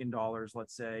the $1 million,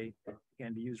 let's say,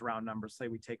 again, to use round numbers, say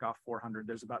we take off 400,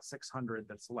 there's about 600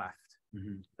 that's left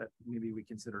that maybe we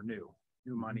consider new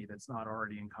money that's not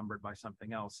already encumbered by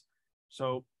something else.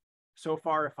 So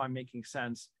far, if I'm making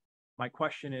sense, my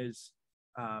question is,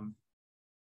 I'm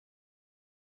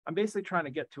basically trying to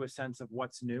get to a sense of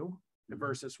what's new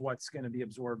versus what's going to be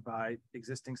absorbed by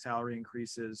existing salary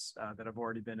increases that have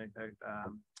already been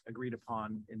agreed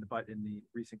upon in the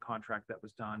recent contract that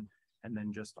was done, and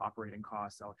then just operating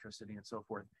costs, electricity, and so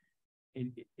forth.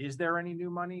 Is there any new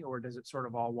money, or does it sort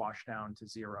of all wash down to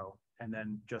zero? And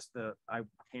then just I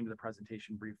came to the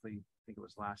presentation briefly, I think it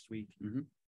was last week,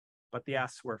 but the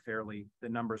asks were the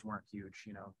numbers weren't huge,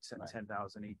 you know,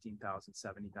 10,000, 18,000,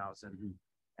 70,000.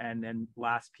 And then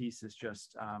last piece is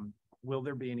just, will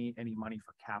there be any money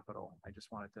for capital? I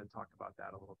just wanted to talk about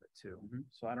that a little bit too.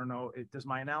 So I don't know, does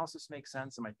my analysis make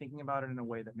sense? Am I thinking about it in a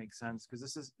way that makes sense? Because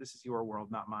this is your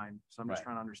world, not mine. So I'm just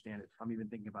trying to understand it. If I'm even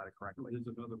thinking about it correctly. There's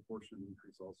another portion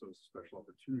increase also, is the Special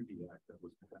Opportunity Act that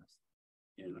was passed.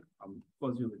 And I'm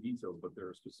fuzzy on the details, but there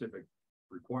are specific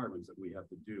requirements that we have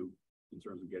to do in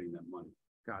terms of getting that money.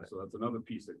 Got it. So that's another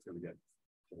piece that's going to get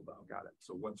pulled out. Got it.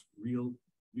 So what's real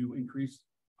new increase?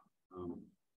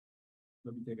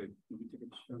 Let me take a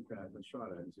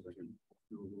shot at it and see if I can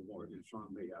do a little more. And Sean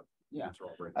may have answer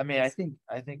already. I mean,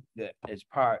 I think that as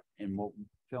part in what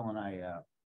Phil and I are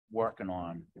working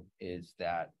on is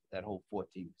that whole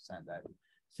 14%, that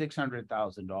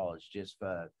 $600,000 just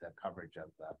for the coverage of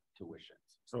the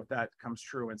tuitions. So if that comes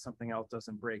true and something else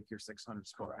doesn't break, your 600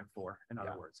 spoken for, in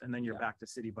other words, and then you're back to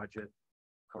city budget,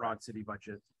 broad city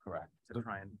budget. Correct. To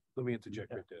try and let me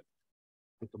interject right there.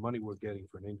 But the money we're getting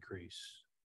for an increase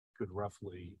could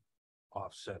roughly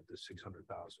offset the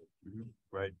 600,000,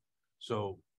 right?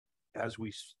 So as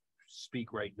we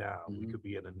speak right now, we could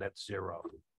be at a net zero.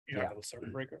 The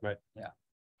circuit breaker. Right.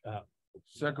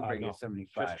 Circuit breaker is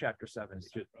 75. just chapter 7.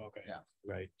 Okay.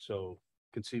 Right. So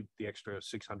conceive the extra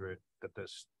 600 that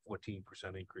this 14%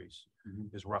 increase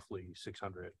is roughly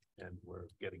 600, and we're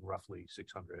getting roughly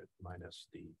 600 minus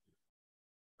the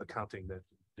accounting that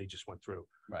they just went through.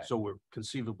 Right. So we're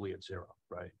conceivably at zero,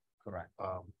 right? Correct.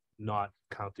 Not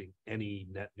counting any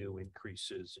net new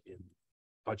increases in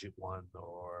budget 1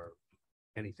 or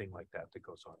anything like that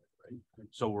goes on it, right?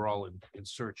 So we're all in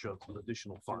search of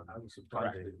additional funds. I was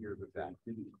surprised to hear that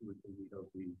they didn't include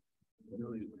the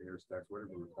million air tax, whatever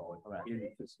you want to call it,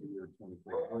 in fiscal year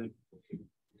 24.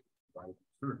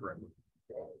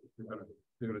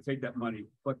 They're gonna take that money,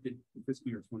 collect it in fiscal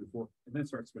year 24, and then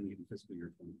start spending it in fiscal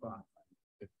year 25.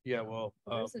 Yeah, well,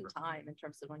 There's some time in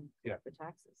terms of when you get the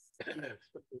taxes.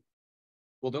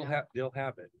 well, they'll have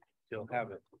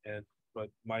it, but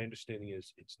my understanding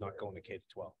is it's not going to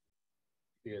K-12.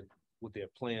 With their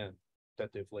plan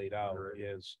that they've laid out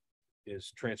is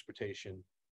transportation,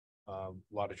 a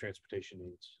lot of transportation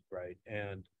needs, right,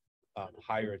 and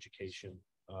higher education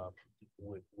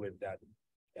with that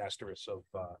asterisk of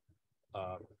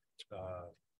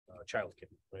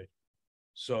childcare, right?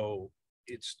 So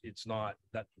it's not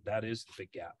that is the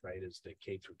big gap, right? Is the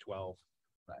K through 12,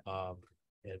 right?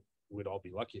 And we'd all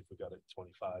be lucky if we got it at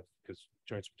 25 because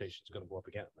transportation is going to go up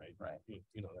again, right? Right.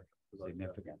 You know that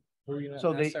Significant.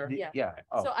 So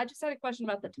So I just had a question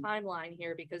about the timeline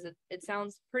here, because it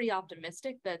sounds pretty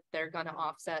optimistic that they're going to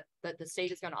offset, that the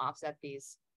state is going to offset the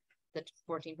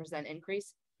 14%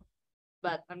 increase.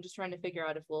 but I'm just trying to figure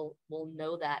out if we'll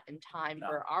know that in time No.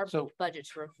 for our So- budget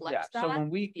to Yeah, reflect so that. when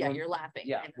we. Yeah, when- you're laughing.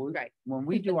 Yeah, Right. when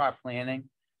we do our planning,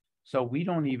 so we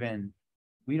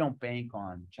don't bank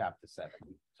on chapter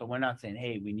 70. So we're not saying,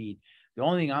 hey, the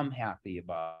only thing I'm happy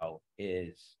about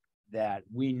is that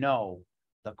we know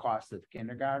the cost of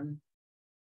kindergarten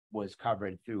was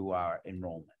covered through our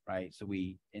enrollment, right? So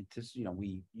we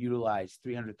utilized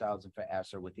 300,000 for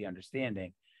ESSER with the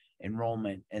understanding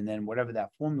enrollment, and then whatever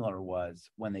that formula was,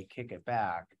 when they kick it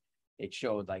back, it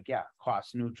showed like, yeah,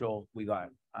 cost neutral. We got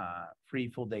free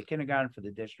full day kindergarten for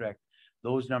the district.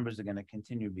 Those numbers are going to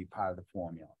continue to be part of the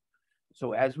formula.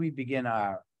 So as we begin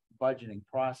our budgeting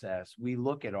process, we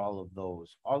look at all of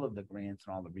the grants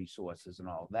and all the resources and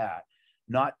all of that,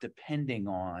 not depending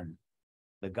on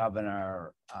the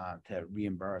governor to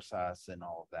reimburse us and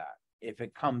all of that. If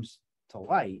it comes to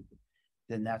light,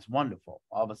 then that's wonderful.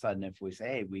 All of a sudden, if we say,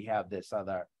 hey, we have this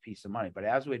other piece of money, but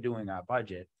as we're doing our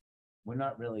budget, we're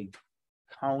not really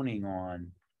counting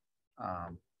on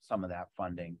some of that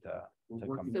funding to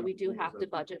come. So we do have to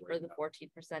budget for the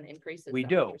 14% increases. We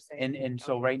do. And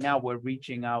so right now we're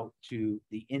reaching out to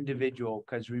the individual,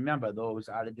 because remember those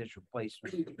out of district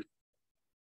placement,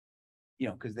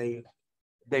 because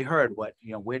they heard what,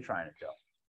 we're trying to do.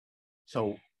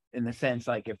 So in the sense,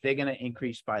 like if they're going to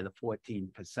increase by the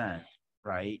 14%,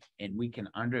 right, and we can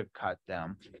undercut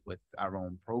them with our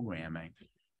own programming,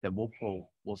 then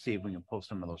we'll see if we can pull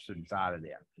some of those students out of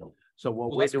there. So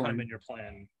what we're That's doing kind of in your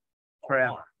plan.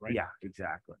 forever, right? yeah,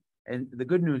 exactly. And the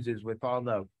good news is with all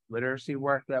the literacy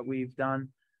work that we've done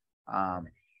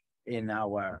in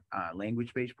our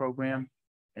language-based program,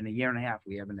 in a year and a half,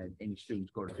 we haven't had any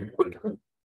students go to.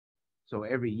 So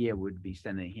every year we'd be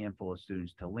sending a handful of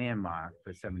students to Landmark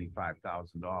for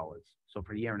 $75,000. So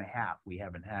for a year and a half, we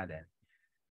haven't had it.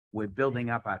 We're building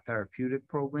up our therapeutic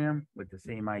program with the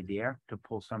same idea to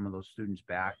pull some of those students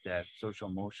back that social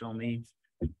emotional needs,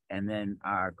 and then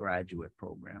our graduate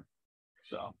program.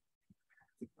 So,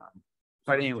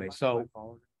 but anyway, so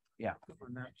yeah.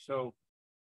 On that. So,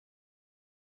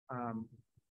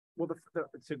 well,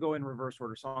 to go in reverse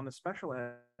order. So on the special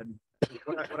ed,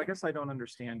 what I guess I don't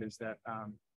understand is that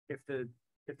if the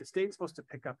state's supposed to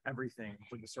pick up everything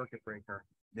with the circuit breaker,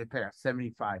 they pay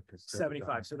 75%.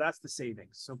 75. So that's the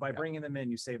savings. So by bringing them in,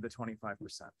 you save the 25%.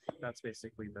 That's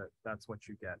basically that's what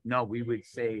you get. No, we would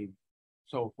save.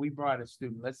 So if we brought a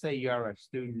student, let's say you're a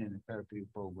student in a therapy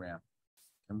program,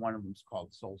 and one of them's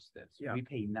called Solstice. Yeah. We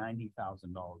pay $90,000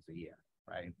 a year,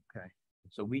 right? Okay.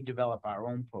 So we develop our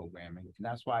own programming, and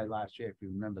that's why last year, if you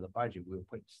remember the budget, we were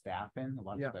putting staff in, a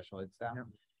lot of special ed staff. Yeah.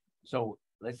 So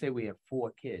let's say we have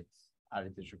 4 kids out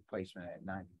of district placement at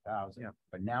 90,000. Yeah.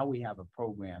 But now we have a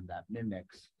program that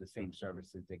mimics the same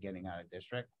services they're getting out of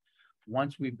district.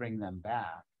 Once we bring them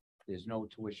back, there's no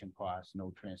tuition costs,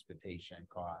 no transportation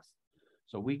costs.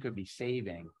 So we could be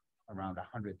saving around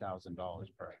 $100,000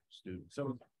 per student.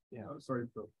 So, sorry,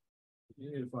 Phil,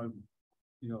 if I'm,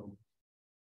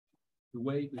 the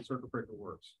way the circuit breaker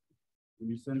works, when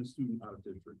you send a student out of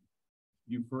district,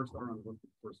 you first are on the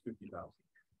first 50,000.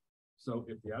 So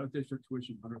if the out of district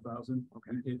tuition 100,000,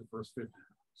 okay, you pay the first 50.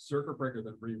 Circuit breaker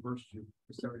that reimburses you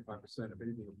for 75% of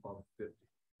anything above 50.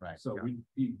 Right. So we'd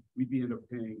be end up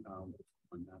paying on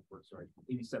that work, sorry,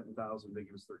 87,000. They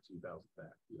give us 13,000 back.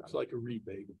 It's like a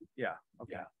rebate. Yeah.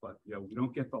 Okay. Yeah, but we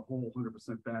don't get the whole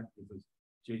 100% back because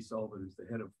Jay Sullivan is the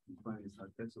head of finance.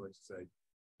 That's what I like to say.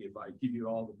 If I give you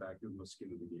all the back, there's no skin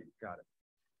in the game. Got it.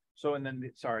 So, and then,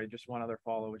 sorry, just one other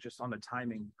follow is just on the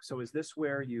timing. So is this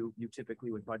where you typically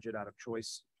would budget out of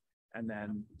choice and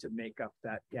then to make up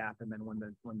that gap? And then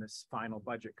when this final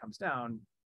budget comes down,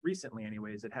 recently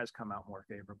anyways, it has come out more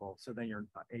favorable. So then you're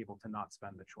able to not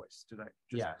spend the choice. Did I?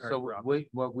 So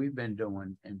what we've been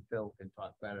doing, and Phil can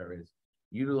talk better, is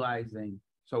utilizing,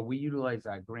 so we utilize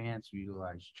our grants, we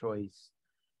utilize choice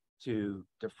to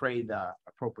defray the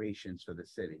appropriations for the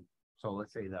city. So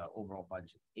let's say the overall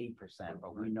budget 8%,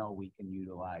 but we know we can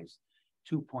utilize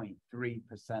 2.3%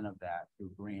 of that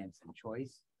through grants and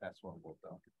choice. That's what we'll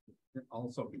do.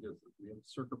 Also, because we have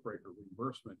circuit breaker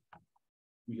reimbursement,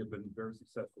 we have been very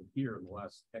successful here in the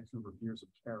last X number of years of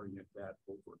carrying that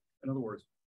over. In other words,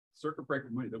 circuit breaker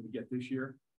money that we get this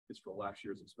year is for last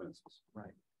year's expenses.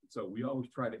 Right. So we always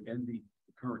try to end the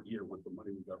current year with the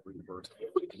money we got reimbursed,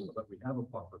 so that we have a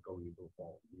buffer going into the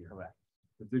fall year. Correct.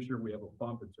 But this year we have a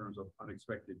bump in terms of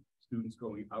unexpected students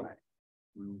going out. Right.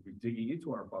 We will be digging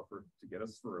into our buffer to get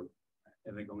us through.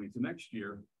 And then going into next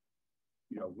year,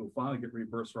 we'll finally get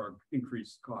reimbursed for our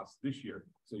increased costs this year.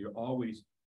 So they're always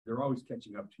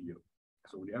catching up to you.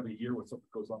 So when you have a year where something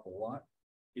goes up a lot,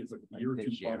 it's a year or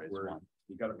two bump where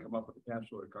you got to come up with the cash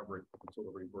flow to cover it until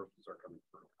the reimbursements are coming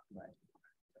through. Right.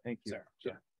 Thank you. Sarah.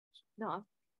 So, No,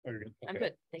 Oh, you're good. I'm Okay.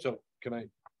 good. Thank you. so can I?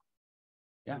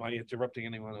 Yeah. Am I interrupting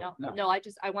anyone No, else? no,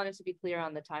 I wanted to be clear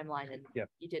on the timeline and Yeah.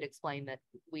 you did explain that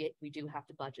we do have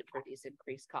to budget for these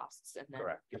increased costs and then.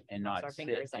 Correct. And cross not our sit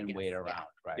fingers, I and guess. wait Yeah. around,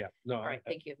 right? Yeah, no, All right,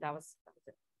 thank you. That was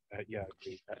it. Yeah, I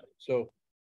agree. So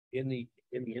in the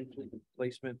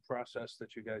placement process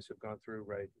that you guys have gone through,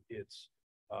 right, it's,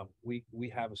 we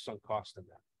have a sunk cost in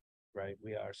that, right?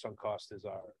 Our sunk cost is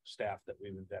our staff that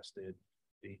we've invested,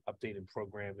 the updated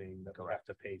programming that we have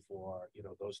to pay for, you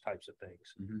know, those types of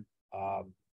things.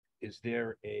 Is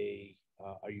there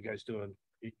are you guys doing,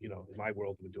 you know, in my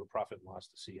world, we do a profit and loss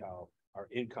to see how our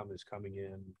income is coming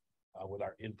in with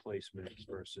our in placements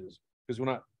versus, because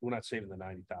we're not saving the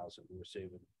 90,000, we're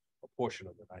saving a portion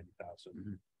of the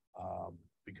 90,000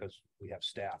 because we have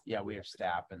staff. Yeah, we have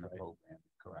staff in the program,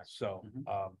 correct. So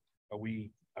are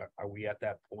we at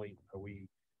that point?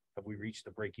 Have we reached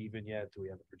the break even yet? Do we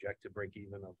have a projected break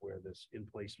even of where this in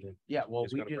placement? Yeah, well,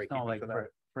 is we gonna just break know, even like, for that?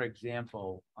 for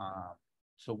example,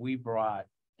 so we brought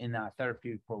in our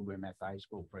therapeutic program at the high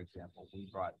school, for example, we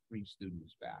brought 3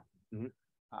 students back.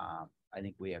 I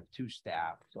think we have 2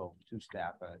 staff, so 2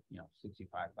 staff at, you know,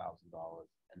 $65,000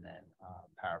 and then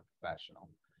paraprofessional.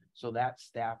 So that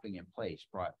staffing in place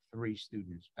brought 3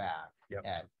 students back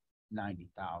at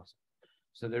 90,000.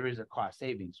 So there is a cost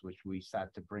savings, which we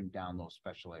start to bring down those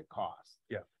special ed costs.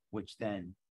 Yeah. Which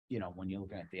then, you know, when you're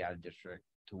looking at the out of district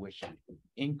tuition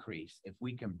increase, if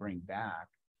we can bring back,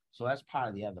 so that's part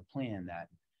of the other plan that,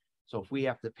 so if we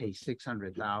have to pay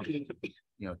 600,000,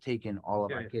 you know, taking all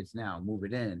of our kids now, move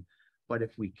it in, but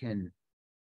if we can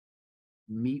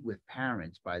meet with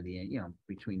parents by the end, you know,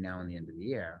 between now and the end of the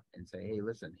year and say, hey,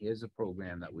 listen, here's a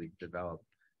program that we've developed.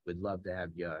 We'd love to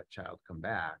have your child come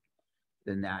back.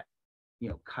 Then that, you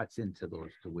know, cuts into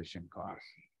those tuition costs.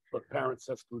 But parents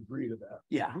have to agree to that.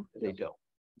 Yeah, they do.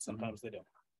 Sometimes they don't.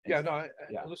 Yeah, no,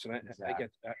 Yeah, listen, I exactly.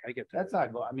 get that. That's our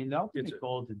goal. I mean, the It's ultimate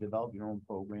goal to develop your own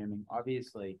programming,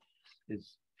 obviously,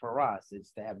 is for us,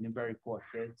 it's to have Newburyport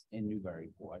kids in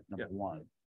Newburyport, number one.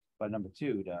 But number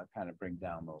 2, to kind of bring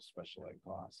down those special ed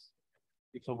costs.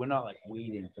 So we're not like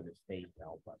waiting for the state to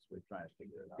help us. We're trying to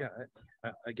figure it out.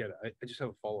 Yeah, I get it. I just have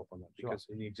a follow-up on that because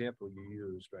in the example you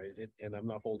used, right, and I'm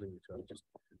not holding you to it, I just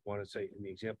want to say in the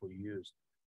example you used,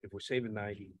 if we're saving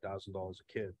 $90,000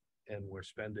 a kid and we're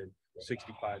spending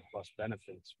 65 plus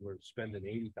benefits, we're spending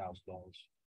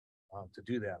 $80,000 to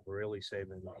do that. We're really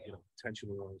saving, you know,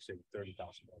 potentially we're only saving $30,000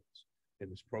 in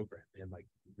this program. And like,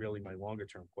 really my longer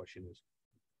term question is,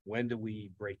 when do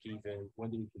we break even? When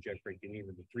do we project breaking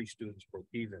even? The 3 students broke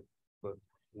even, but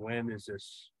when is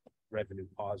this revenue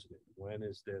positive? When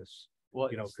is this,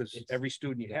 well, you know, because every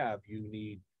student you have, you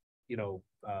need, you know,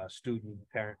 student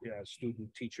parent,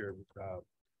 student teacher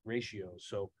ratio.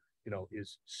 So, you know,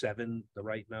 is 7 the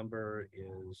right number?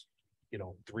 Is, you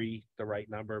know, 3 the right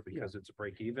number because it's a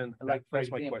break even? Like, for that's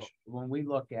example, my question. when we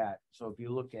look at, so if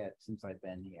you look at, since I've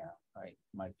been here, right,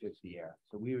 my 5th year,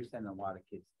 so we were sending a lot of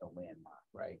kids to Landmark,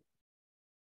 right?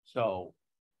 So,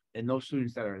 and those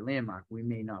students that are at Landmark, we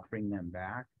may not bring them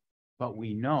back, but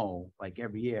we know, like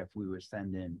every year, if we were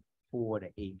sending 4 to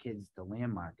 8 kids to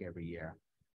Landmark every year,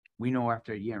 we know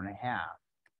after a year and a half,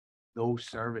 those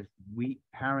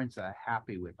parents are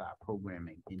happy with our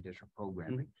programming, in district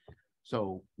programming.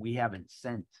 So we haven't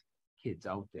sent kids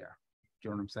out there. Do you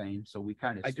know what I'm saying? So we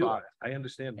kind of I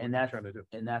understand what and you're that's trying to do.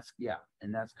 And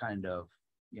that's kind of,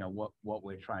 you know, what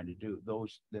we're trying to do.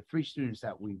 The 3 students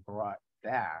that we brought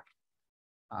back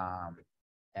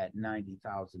at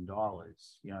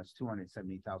 $90,000, you know, it's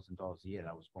 $270,000 a year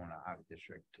that was going to out of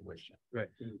district tuition. Right.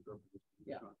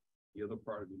 Yeah. The other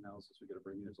part of the analysis we got to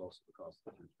bring in is also the cost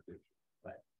of transportation.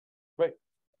 Right.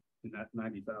 And that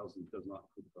 90,000 does not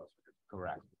include the cost of transportation.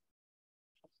 Correct.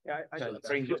 Yeah, So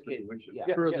bring the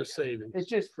kids, Further savings.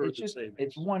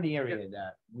 It's one area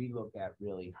that we look at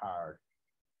really hard.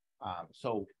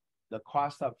 So the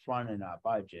cost up front in our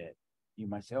budget, you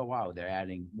might say, oh, wow, they're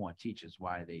adding more teachers.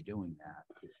 Why are they doing that?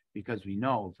 Because we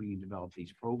know if we can develop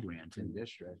these programs in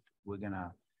district, we're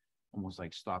gonna almost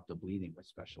like stop the bleeding with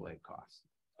special ed costs.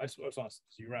 I just was honest.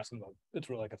 So you were asking about, it's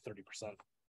really like a 30%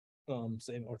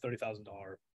 saving or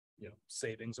 $30,000, you know,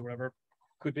 savings or whatever.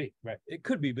 Could be, right? It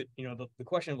could be, but you know, the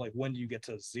question of like, when do you get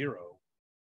to 0?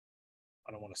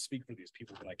 I don't want to speak for these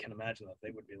people, but I can imagine that they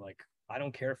would be like, I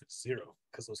don't care if it's 0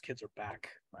 because those kids are back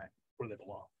where they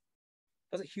belong.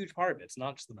 That's a huge part of it. It's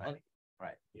not just the money.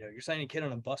 Right. You know, you're sending a kid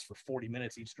on a bus for 40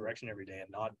 minutes each direction every day and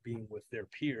not being with their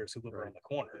peers who live around the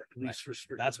corner.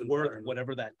 That's worth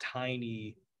whatever that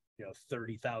tiny, you know,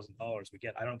 $30,000 we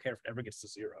get. I don't care if it ever gets to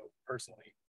 0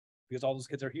 personally, because all those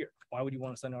kids are here. Why would you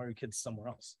want to send all your kids somewhere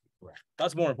else? Right.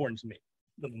 That's more important to me.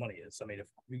 the money is. I mean, if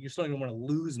you still don't want to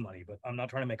lose money, but I'm not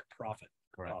trying to make a profit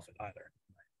either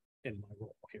in my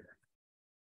role here.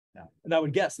 Yeah. And I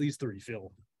would guess these three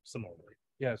feel similarly.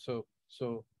 Yeah, so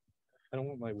I don't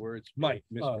want my words. Mike,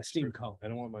 misconstrued. Steve Cullen. I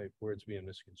don't want my words being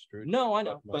misconstrued. No, I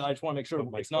know, but I just want to make sure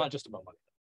but it's not just about money.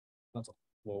 That's all.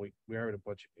 Well, we are at a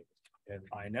budget meeting, and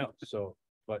I know. so,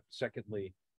 but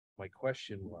secondly, my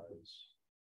question was,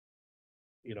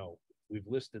 you know, we've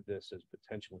listed this as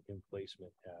potential in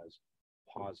placement as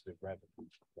positive revenue,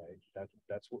 right?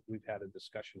 That's what we've had a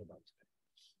discussion about today.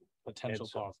 Potential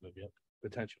so, positive, yeah.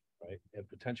 Potential, right? And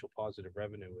potential positive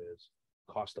revenue is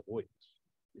cost avoidance.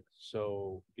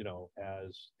 So, you know,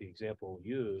 as the example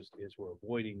used is we're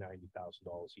avoiding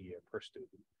 $90,000 a year per student.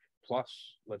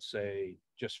 Plus, let's say,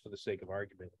 just for the sake of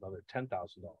argument, another $10,000,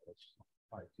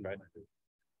 right?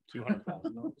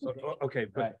 $200,000. Okay,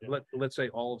 but let's say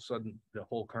all of a sudden the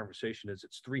whole conversation is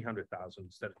it's 300,000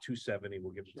 instead of 270.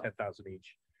 We'll give them 10,000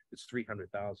 each. It's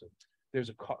 300,000. There's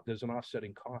an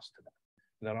offsetting cost to that.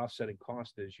 And that offsetting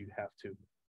cost is you have to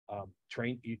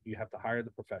train. You have to hire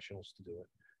the professionals to do it.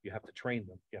 You have to train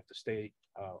them. You have to stay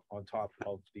on top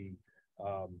of the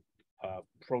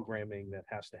programming that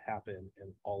has to happen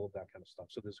and all of that kind of stuff.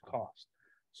 So there's a cost.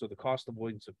 So the cost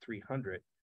avoidance of 300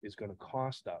 is going to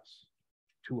cost us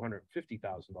 $250,000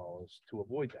 to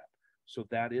avoid that. So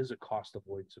that is a cost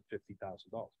avoidance of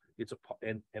 $50,000. It's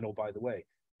and oh, by the way,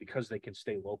 because they can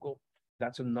stay local,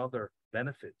 that's another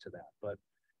benefit to that. But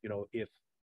you know, if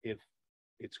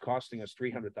it's costing us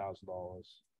 $300,000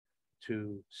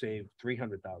 to save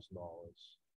 $300,000,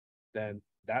 then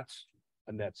that's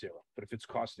a net zero. But if it's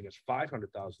costing us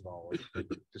 $500,000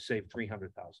 to save $300,000,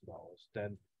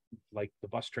 then like the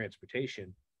bus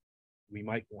transportation, we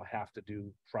might have to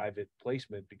do private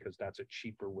placement because that's a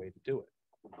cheaper way to do it.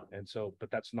 And so,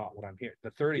 but that's not what I'm hearing.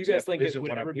 The third Do you guys think it isn't would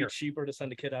what I'm ever be hearing. cheaper to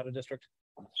send a kid out of district?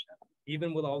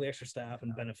 Even with all the extra staff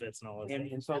and benefits and all that.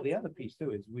 And so the other piece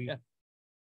too is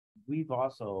we've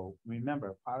also,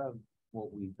 remember, part of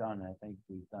what we've done, I think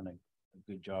we've done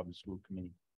a good job in school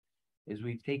committee, is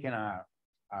we've taken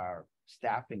our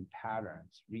staffing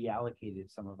patterns,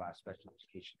 reallocated some of our special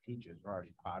education teachers who are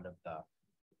already part of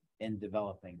in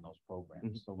developing those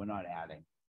programs. So we're not adding,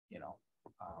 you know.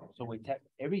 So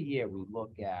every year we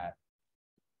look at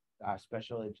our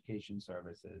special education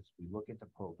services, we look at the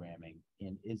programming,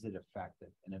 and is it effective?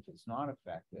 And if it's not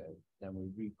effective, then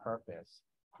we repurpose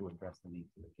to address the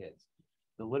needs of the kids.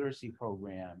 The literacy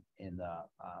program in the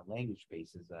language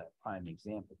space is a prime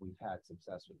example. We've had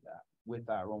success with that, with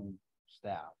our own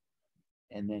staff.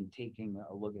 And then taking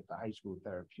a look at the high school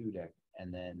therapeutic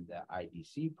and then the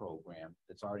IDC program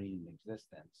that's already in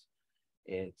existence,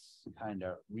 it's kind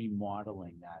of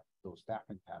remodeling those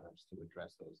staffing patterns to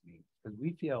address those needs. Because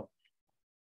we feel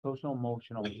social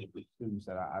emotional students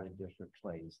that are out of district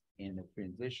plays and the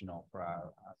transitional for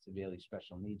our severely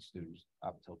special needs students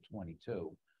up till 22,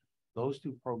 those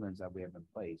two programs that we have in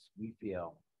place, we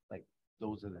feel like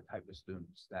those are the type of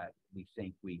students that we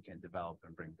think we can develop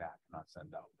and bring back and not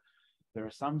send out. There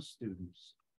are some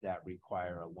students that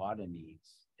require a lot of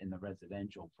needs in the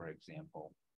residential, for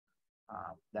example.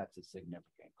 That's a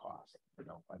significant cost. You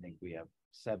know, I think we have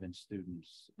 7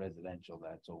 students residential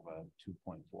that's over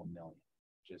 2.4 million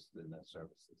just in the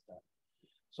services that.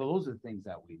 So those are the things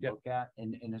that we look at,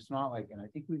 and it's not like, and I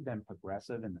think we've been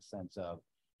progressive in the sense of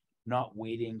not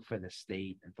waiting for the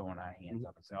state and throwing our hands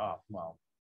up and say, oh, well,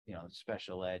 you know,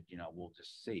 special ed, you know, we'll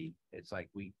just see. It's like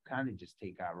we kind of just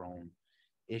take our own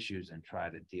issues and try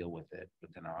to deal with it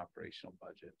within our operational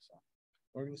budget. So,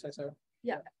 what were you gonna say, Sarah?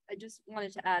 Yeah, I just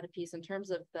wanted to add a piece in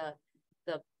terms of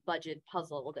the budget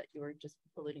puzzle that you were just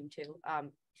alluding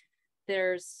to.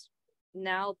 There's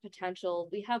now potential,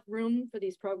 we have room for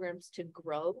these programs to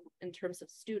grow in terms of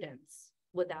students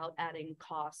without adding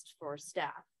cost for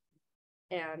staff.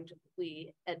 And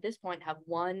we, at this point, have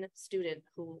one student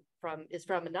who is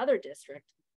from another district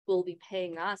who will be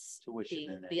paying us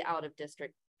the out of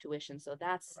district tuition. So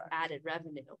that's added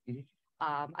revenue.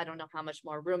 I don't know how much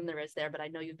more room there is there, but I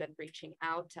know you've been reaching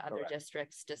out to other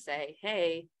districts to say,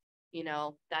 hey, you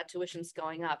know, that tuition's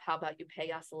going up. How about you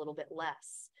pay us a little bit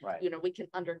less? You know, we can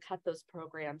undercut those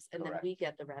programs and then we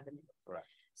get the revenue.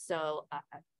 So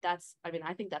that's, I mean,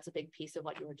 I think that's a big piece of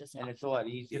what you were just and it's a lot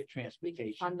easier transportation.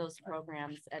 We can fund those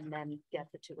programs and then get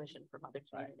the tuition from other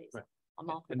communities. I'm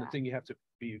all for and that. the thing you have to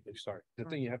be, the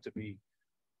thing you have to be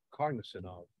cognizant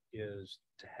of is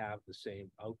to have the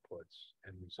same outputs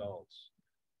and results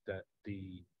that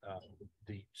the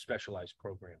specialized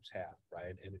programs have,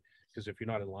 right? And because if you're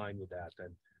not in line with that, then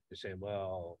you're saying,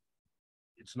 well,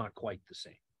 it's not quite the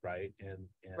same, right? And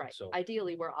Right. so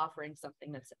Ideally, we're offering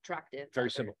something that's attractive to Very other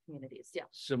similar. communities. Yeah.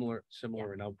 similar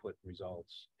in output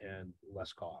results and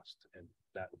less cost, and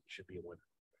that should be a winner.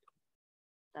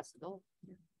 That's the goal.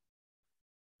 Yeah.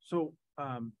 So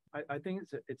I think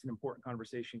it's an important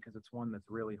conversation because it's one that's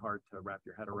really hard to wrap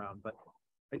your head around. But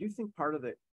I do think part of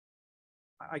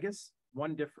I guess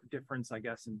one difference, I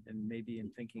guess, and maybe in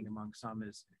thinking among some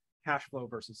is cash flow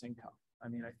versus income. I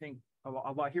mean, I think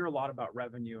I hear a lot about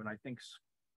revenue, and I think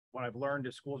what I've learned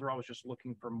is schools are always just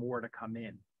looking for more to come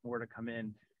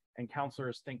in, and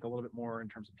counselors think a little bit more in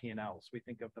terms of P&Ls. We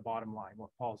think of the bottom line, what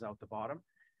falls out the bottom.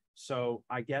 So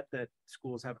I get that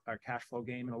schools have a cash flow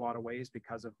game in a lot of ways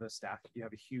because of the staff. You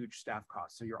have a huge staff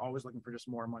cost. So you're always looking for just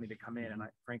more money to come in. And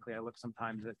frankly, I look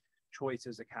sometimes at choice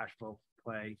as a cash flow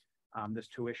play. This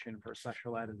tuition for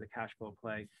special ed is a cash flow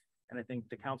play. And I think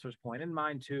the counselor's point, and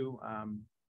mine too,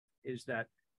 is that,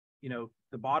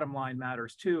 the bottom line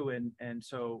matters too. And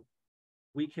so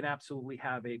we can absolutely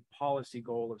have a policy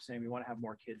goal of saying we want to have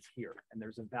more kids here. And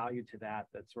there's a value to that.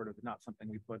 That's sort of not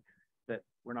something that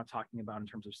we're not talking about in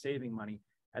terms of saving money.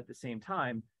 At the same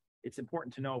time, it's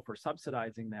important to know if we're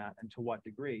subsidizing that and to what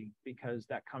degree, because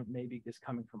that maybe is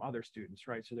coming from other students,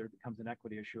 right? So there becomes an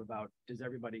equity issue about, does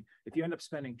everybody, if you end up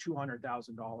spending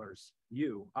 $200,000,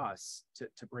 us,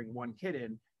 to bring one kid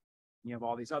in, you have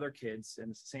all these other kids,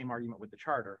 and it's the same argument with the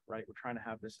charter, right? We're trying to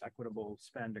have this equitable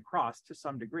spend across to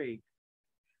some degree.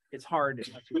 It's hard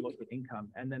unless you look at income.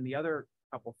 And then the other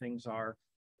couple things are,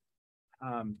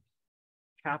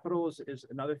 capital is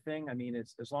another thing. I mean,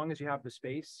 it's as long as you have the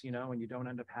space, and you don't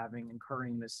end up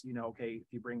incurring this, okay, if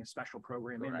you bring a special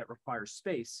program in that requires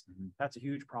space, that's a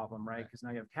huge problem, right? Because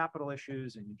now you have capital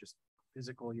issues and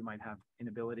you might have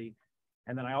inability.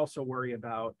 And then I also worry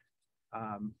about,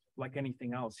 like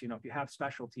anything else, if you have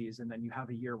specialties and then you have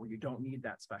a year where you don't need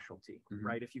that specialty,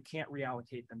 right? If you can't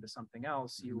reallocate them to something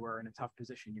else, you are in a tough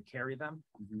position. You carry them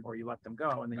or you let them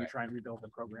go, and then you try and rebuild the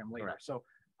program later. So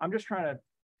I'm just trying to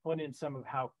put in some of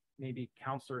how maybe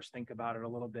counselors think about it a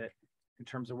little bit in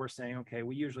terms of, we're saying, okay,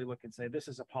 we usually look and say, this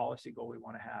is a policy goal we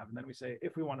want to have. And then we say,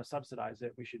 if we want to subsidize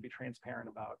it, we should be transparent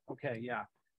about, okay, yeah,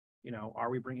 are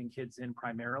we bringing kids in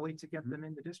primarily to get them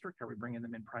in the district? Are we bringing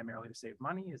them in primarily to save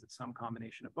money? Is it some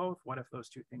combination of both? What if those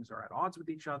two things are at odds with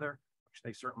each other, which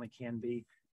they certainly can be?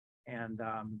 And,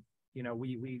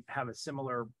 we have a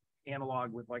similar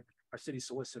analog with like our city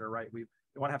solicitor, right? We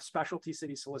want to have specialty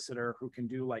city solicitor who can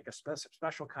do like a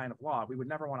special kind of law. We would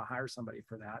never want to hire somebody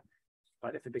for that.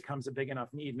 But if it becomes a big enough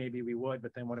need, maybe we would.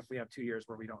 But then what if we have 2 years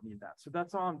where we don't need that? So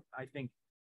that's all I think.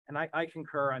 And I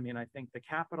concur. I mean, I think the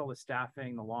capital, the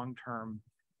staffing, the long-term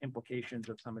implications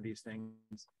of some of these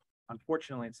things,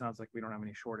 unfortunately, it sounds like we don't have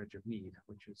any shortage of need,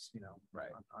 which is,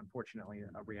 unfortunately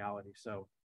a reality. So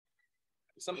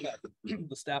some of that,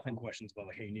 the staffing questions about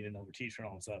like, hey, you need another teacher and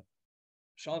all that stuff.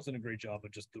 Sean's done a great job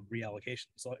of just the reallocation.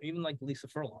 So even like Lisa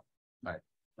Furlong, right?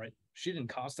 She didn't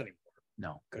cost any more.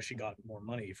 No, because she got more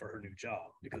money for her new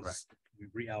job because we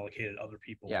reallocated other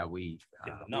people. Yeah, we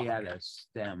had a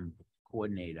STEM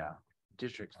coordinator,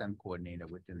 district STEM coordinator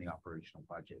within the operational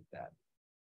budget that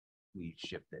we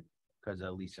shifted because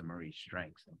of Lisa Marie's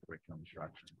strengths in curriculum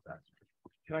instruction.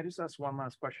 Can I just ask one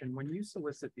last question? When you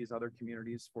solicit these other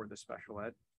communities for the special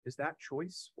ed, is that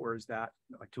choice or is that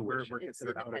like we're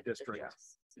considered out of district?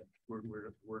 Yeah. We're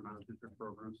not a district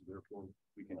program, so therefore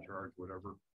we can charge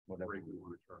whatever rate we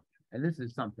want to charge. And this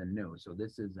is something new, so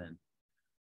this isn't.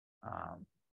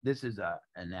 This is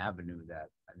an avenue that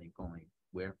I think only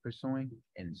we're pursuing,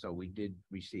 and so we did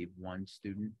receive one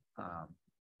student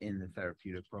in the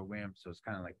therapeutic program, so it's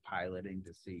kind of like piloting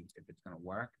to see if it's going to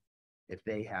work. If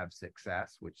they have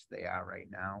success, which they are right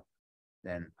now,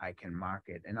 then I can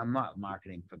market, and I'm not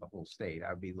marketing for the whole state.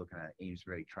 I'd be looking at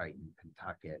Amesbury, Triton,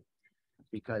 Pentucket,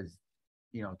 because,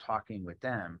 talking with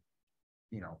them,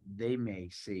 they may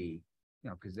see,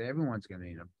 because everyone's going to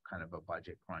be in a kind of a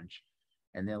budget crunch,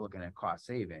 and they're looking at cost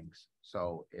savings.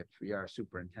 So if you're a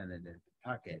superintendent in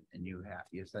Pentucket and you're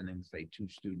sending, say, 2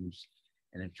 students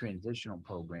in a transitional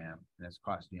program, and it's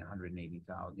costing you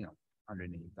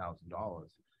 $180,000.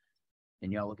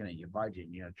 And you're looking at your budget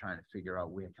and you're trying to figure out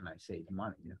where can I save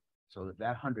money. So that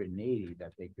 180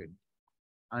 that they could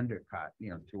undercut,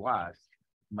 to us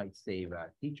might save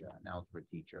a teacher, an algebra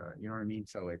teacher, you know what I mean?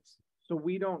 So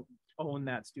we don't own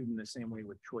that student the same way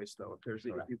with choice though. If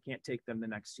you can't take them the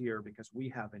next year because we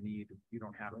have a need, you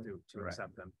don't have to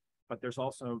accept them. But there's no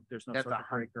circuit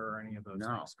breaker or any of those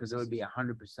things. Because it would be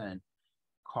 100%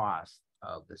 cost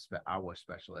of our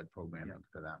special ed programming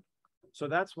for them. So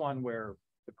that's one where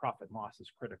the profit and loss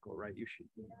is critical, right? You should,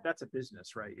 that's a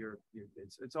business, right?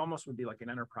 It's almost would be like an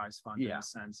enterprise fund in a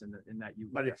sense, in that you,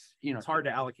 But it's, you know, it's hard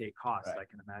to allocate costs, right. I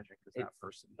can imagine, because that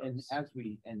person and does. as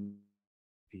we, and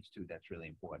piece two, that's really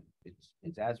important.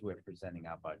 It's as we're presenting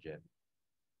our budget,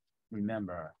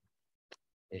 remember,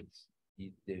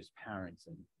 there's parents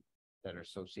that are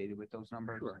associated with those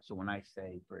numbers. Sure. So when I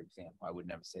say, for example, I would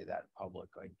never say that in public,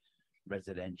 like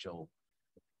residential,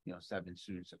 7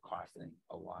 students are costing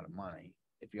a lot of money.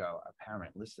 If you're a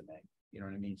parent listening, you know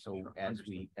what I mean? So Sure. as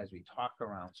we talk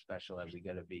around special ed, we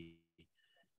gotta be,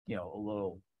 a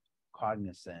little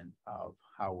cognizant of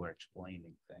how we're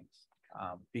explaining things.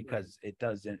 Because it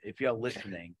doesn't, if you're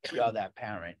listening, you're that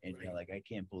parent and you're like, I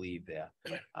can't believe that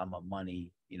I'm a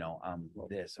money, I'm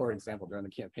this. For example, during the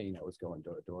campaign, I was going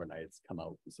door to door and I had come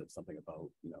out and said something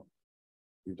about,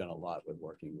 we've done a lot with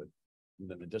working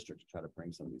within the district to try to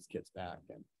bring some of these kids back.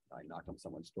 And I knocked on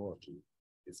someone's door who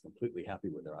is completely happy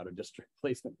with their out of district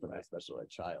placement for that special ed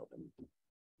child. And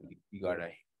you got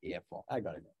a earful. I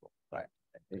got an earful. Right.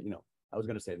 I was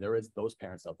going to say there is those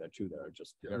parents out there too that are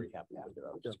just very happy with their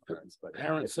other parents. But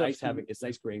Parents it's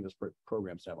nice creating those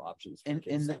programs to have options. For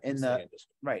kids to stay in district.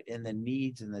 Right, and the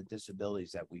needs and the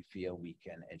disabilities that we feel we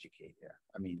can educate there.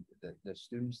 I mean, the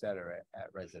students that are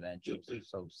at residential are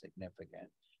so significant.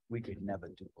 We could never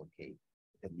duplicate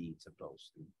the needs of those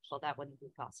students. Well, that wouldn't be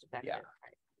cost effective. Yeah.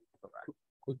 Right?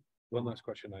 Quick, one last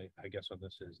question I guess on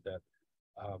this is that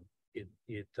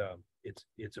it's a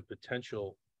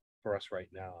potential for us right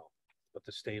now, but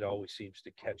the state always seems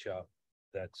to catch up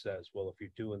that says, well, if you're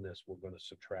doing this, we're going to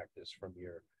subtract this from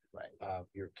your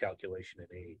your calculation in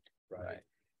aid, right?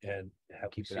 And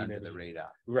have Keep we it seen under any, the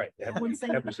radar. right? Have we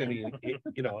seen any,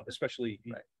 especially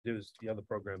Right. there's the other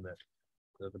program that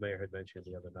the mayor had mentioned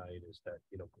the other night is that,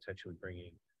 potentially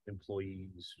bringing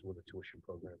employees with a tuition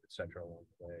program, et cetera, along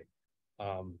the way.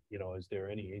 Is there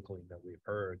any inkling that we've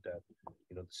heard that,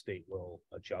 the state will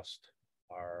adjust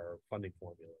our funding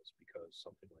formulas because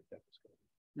something like that is going on?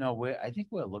 No, I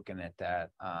think we're looking at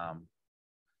that.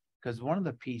 Because one of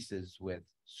the pieces with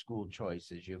school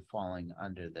choice is you're falling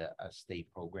under a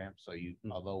state program. So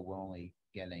although we're only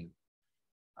getting,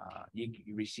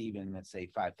 you're receiving, let's say,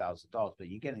 $5,000, but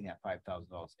you're getting that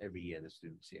 $5,000 every year the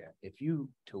students here. If you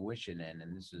tuition in,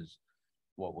 and this is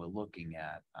what we're looking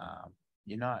at,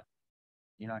 you're not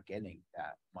getting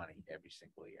that money every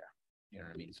single year. You know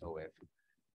what I mean?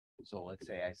 So let's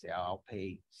say I say I'll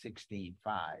pay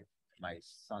 $16,500. My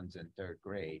son's in 3rd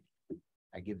grade.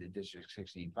 I give the district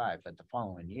 $16,500, but the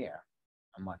following year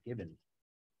I'm not giving.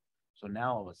 So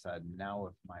now all of a sudden,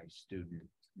 if my student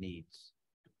needs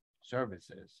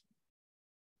services,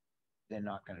 they're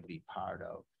not going to be part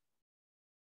of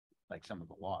like some of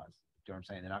the laws. Do you know what I'm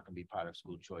saying? They're not going to be part of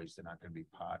school choice. They're not going to be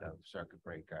part of circuit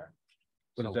breaker.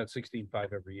 But is that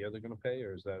 $16,500 every year they're going to pay,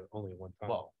 or is that only one time?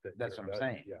 Well, that's what I'm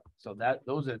saying. Yeah. So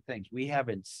those are the things we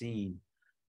haven't seen.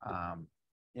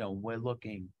 We're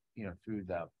looking, we're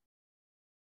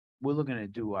looking to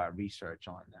do our research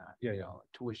on that. Yeah.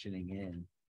 Tuitioning in.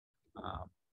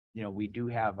 We do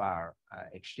have our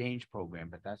exchange program,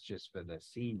 but that's just for the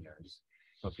seniors.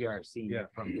 So if you're a senior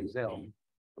from Brazil,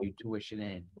 you tuition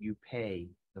in, you pay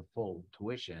the full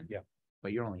tuition. Yeah.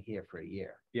 But you're only here for a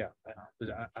year. Yeah,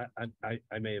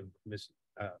 I may have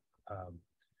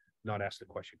not asked the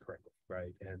question correctly,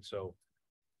 right? And so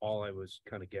all I was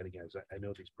kind of getting at is I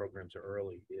know these programs are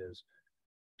early. Is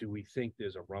do we think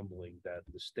there's a rumbling that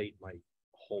the state might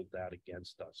hold that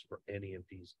against us for any of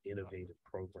these innovative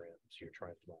programs you're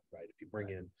trying to run, right? If you bring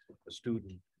in a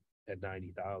student at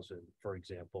 90,000, for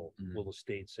example, will the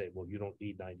state say, well, you don't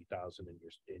need 90,000 in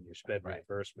your sped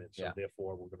reimbursement, so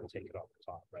therefore we're going to take it off the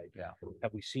top, right? Yeah.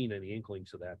 Have we seen any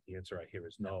inklings of that? The answer I hear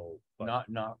is no. But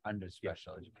Not under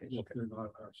special education. If they're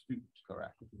not our students.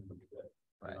 Correct.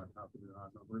 Right. Not confident in our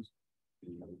numbers.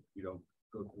 You don't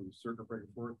go through the circuit breaker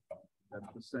for it.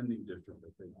 That's the sending district,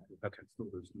 I think. Okay. Still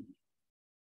their students.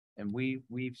 And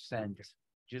we've sent,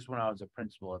 just when I was a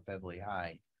principal at Beverly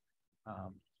High,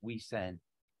 we sent,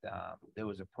 there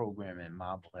was a program in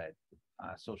Marblehead,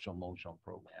 social emotional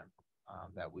program,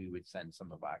 that we would send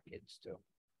some of our kids to,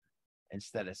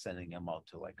 instead of sending them out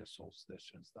to like a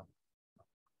solstice and stuff.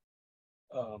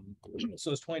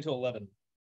 So it's 20 to 11.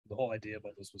 The whole idea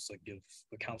about this was to give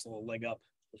the council a leg up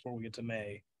before we get to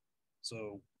May.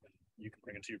 So you can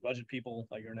bring it to your budget people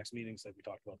at your next meeting. So we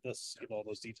talked about this, give all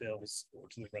those details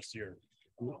to the rest of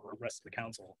the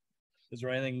council. Is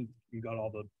there anything you got all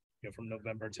the, from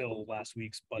November till last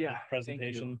week's budget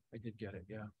presentation? I did get it.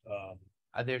 Yeah.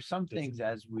 Are there some things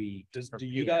as we do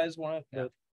you guys want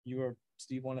to, you or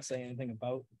Steve want to say anything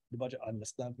about the budget? I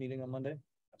missed that meeting on Monday.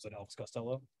 I was at Elvis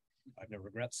Costello. I have no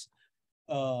regrets.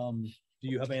 do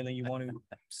you have anything you want to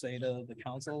say to the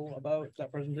council about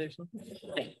that presentation?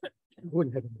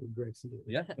 Wouldn't have been great. To do.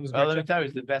 Yeah, it was Well, let great. me tell you,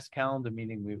 it's the best calendar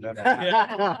meeting we've ever.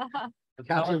 Yeah.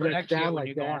 Tell Council us for went next year down when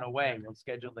like you're going that. away, we'll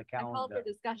schedule the I called for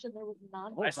calendar. discussion, there was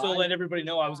none. I still let everybody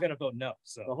know I was gonna vote no, The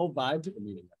so. whole vibe of the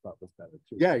meeting I thought was better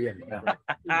too.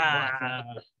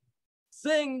 Yeah.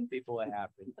 Sing. People are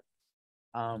happy.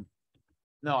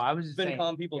 No, I was just saying.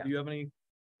 FinCom people, yeah. do you have anything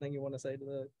you want to say to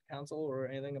the council or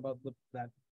anything about the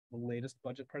latest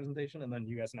budget presentation? And then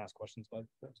you guys can ask questions about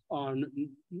it.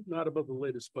 Not about the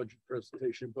latest budget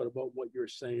presentation, but about what you're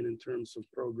saying in terms of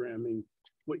programming.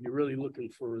 What you're really looking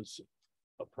for is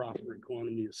a proper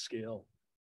economy of scale.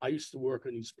 I used to work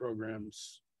on these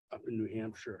programs up in New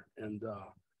Hampshire, and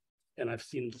I've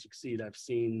seen them succeed. I've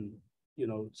seen, you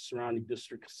know, surrounding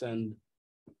districts send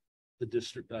the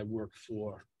district I work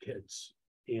for kids.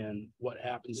 And what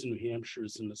happens in New Hampshire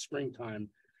is in the springtime,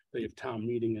 they have town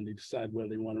meeting and they decide whether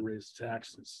they want to raise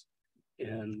taxes.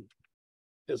 And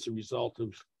as a result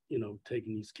of, you know,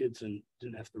 taking these kids and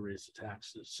didn't have to raise the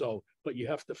taxes. So, but you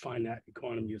have to find that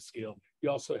economy of scale. You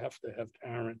also have to have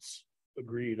parents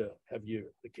agree to have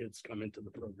the kids come into the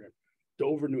program.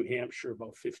 Dover, New Hampshire,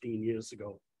 about 15 years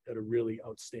ago, had a really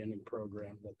outstanding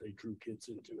program that they drew kids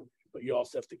into. But you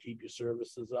also have to keep your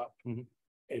services up. Mm-hmm.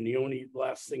 And the only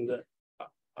last thing that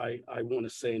I want to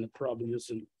say, and it probably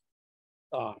isn't,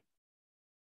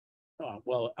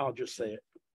 well, I'll just say it.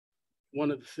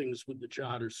 One of the things with the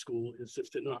charter school is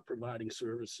if they're not providing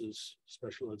services,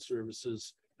 special ed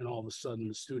services, and all of a sudden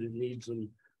the student needs them,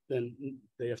 then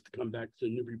they have to come back to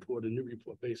Newburyport, and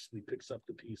Newburyport basically picks up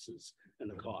the pieces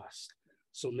and the cost.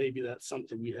 So maybe that's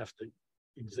something we have to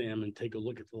examine, take a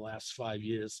look at the last 5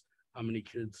 years. How many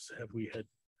kids have we had?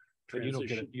 But you don't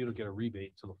get a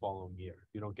rebate till the following year.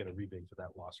 You don't get a rebate for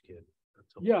that lost kid.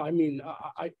 Yeah, I mean,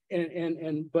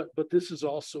 but this is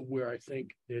also where I think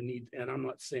there needs, and I'm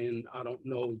not saying I don't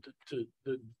know to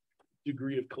the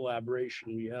degree of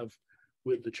collaboration we have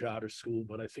with the charter school,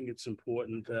 but I think it's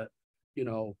important that, you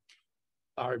know,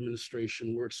 our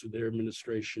administration works with their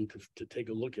administration to take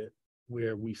a look at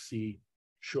where we see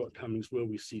shortcomings, where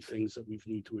we see things that we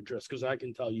need to address. Because I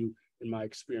can tell you, in my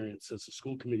experience as a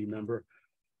school committee member,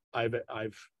 I've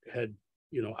had,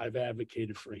 you know, I've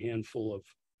advocated for a handful of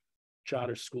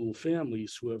charter school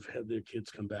families who have had their kids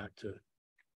come back to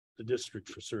the district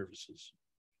for services.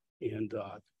 And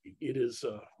it is,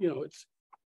 you know,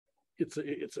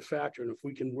 it's a factor. And if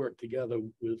we can work together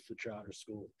with the charter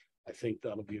school, I think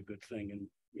that'll be a good thing, and,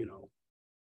 you know,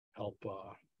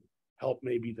 help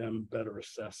maybe them better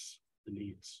assess the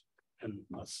needs and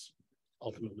us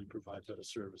ultimately provide better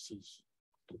services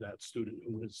to that student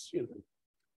who is, you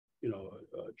know,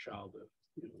 a child of,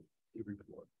 you know,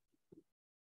 Newburyport.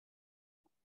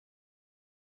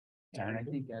 And I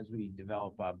think as we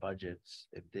develop our budgets,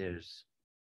 if there's,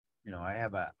 you know, I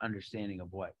have an understanding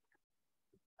of what,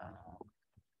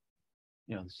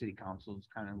 you know, the city council is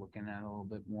kind of looking at a little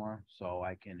bit more, so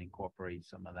I can incorporate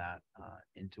some of that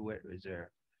into it. Is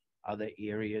there other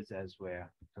areas as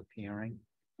we're preparing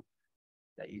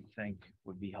that you think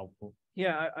would be helpful?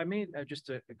 Yeah, I made just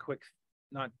a quick,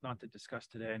 not to discuss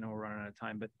today. I know we're running out of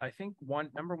time, but I think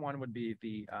number one would be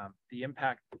the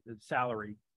impact, the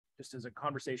salary, just as a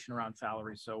conversation around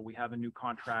salary. So we have a new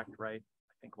contract, right?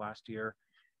 I think last year,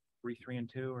 3, and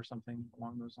 2 or something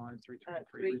along those lines. 3,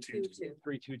 2, 2.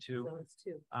 So it's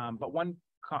 2. But one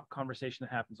conversation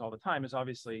that happens all the time is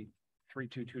obviously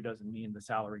 3-2-2 doesn't mean the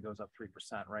salary goes up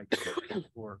 3%, right?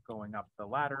 We're going up the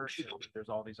ladder. So there's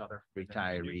all these other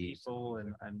retirees people,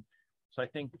 and so I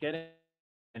think getting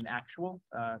an actual,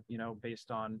 you know,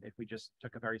 based on if we just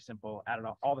took a very simple, added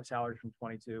up all the salaries from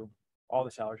 22, all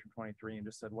the salaries from 23, and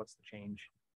just said what's the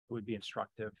change, it would be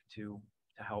instructive to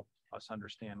help us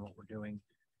understand what we're doing.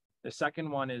 The second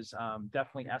one is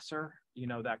definitely ESSER. You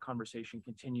know, that conversation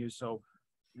continues. So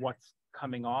what's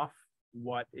coming off?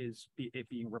 What is it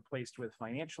being replaced with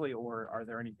financially, or are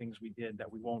there any things we did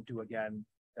that we won't do again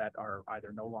that are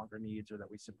either no longer needs or that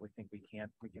we simply think we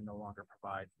can no longer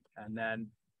provide? And then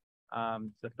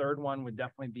the third one would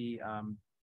definitely be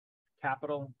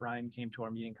capital. Brian came to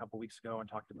our meeting a couple weeks ago and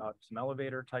talked about some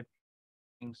elevator type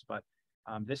things, but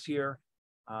this year,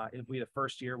 it'll be the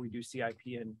first year we do CIP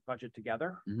and budget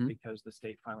together because the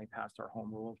state finally passed our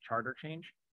home rule charter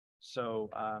change. So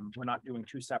we're not doing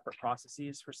 2 separate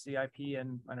processes for CIP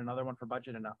and another one for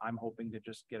budget. And I'm hoping to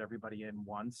just get everybody in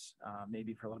once,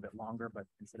 maybe for a little bit longer, but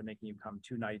instead of making you come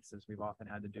 2 nights, as we've often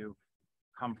had to do,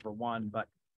 come for one. But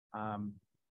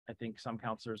I think some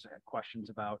counselors had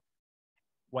questions about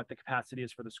what the capacity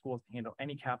is for the schools to handle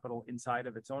any capital inside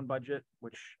of its own budget,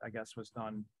 which I guess was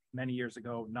done many years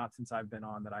ago, not since I've been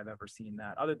on that I've ever seen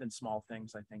that, other than small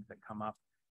things I think that come up,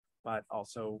 but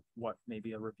also what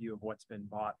maybe a review of what's been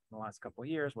bought in the last couple of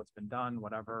years, what's been done,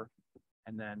 whatever,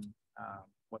 and then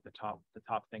what the top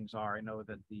things are. I know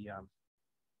that the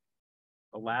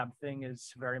lab thing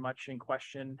is very much in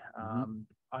question,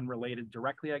 unrelated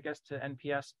directly, I guess, to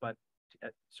NPS, but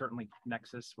certainly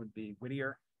Nexus would be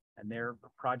Whittier and their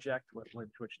project, which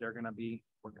they're going to be,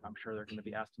 I'm sure they're going to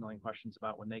be asked a million questions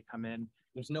about when they come in.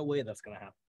 There's no way that's going to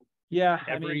happen. Yeah,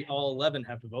 all 11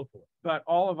 have to vote for it. But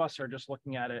all of us are just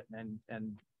looking at it and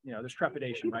you know, there's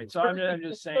trepidation, right? So I'm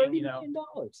just saying, you know,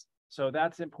 so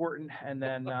that's important. And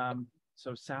then,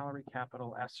 so salary,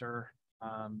 capital, ESSER,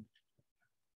 I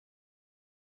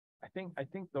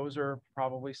think those are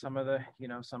probably some of the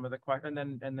questions,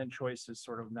 and then choice has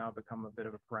sort of now become a bit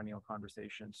of a perennial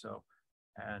conversation. So,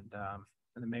 and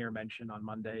the mayor mentioned on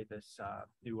Monday this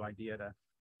new idea to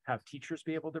have teachers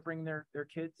be able to bring their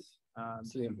kids.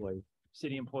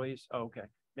 City employees. Oh, okay.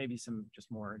 Maybe some just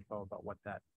more info about what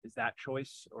that is. That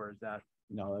choice, or is that?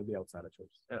 No, that'd be outside of choice.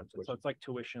 So it's like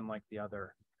tuition, like the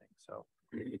other thing. So,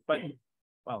 but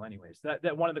well, anyways,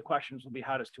 that one of the questions will be,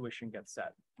 how does tuition get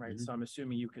set, right? So I'm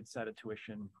assuming you could set a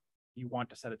tuition. You want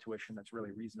to set a tuition that's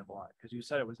really reasonable on it, because you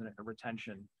said it was an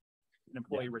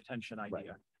employee retention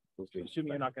idea. Right. Assuming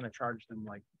you're not going to charge them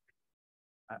like,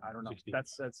 I don't know.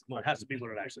 That's well, it has to be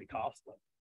what it actually costs.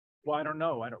 Well, I don't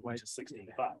know. Which is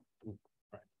 65.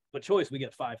 Right. But choice, we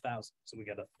get 5,000, so we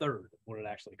get a third of what it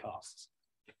actually costs.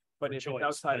 But if it's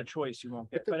outside of choice, you won't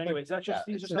get. But anyways, that's just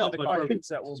these are some of the questions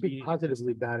that will be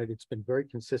positively about it. It's been very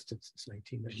consistent since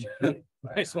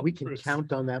 1990. We can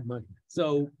count on that money.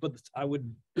 So, but I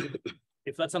would,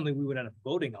 if that's something we would end up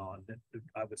voting on, then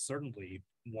I would certainly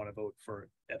want to vote for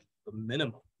at the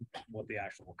minimum what the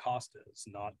actual cost is,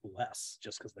 not less,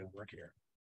 just because they work here.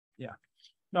 Yeah.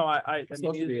 No, I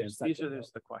mean, these are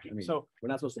just the questions. I mean, so we're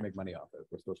not supposed to make money off it.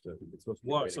 It's supposed to be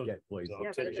well, so, get employees.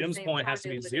 So Jim's point has to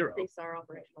be zero. Increase our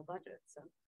operational budget. So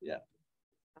yeah.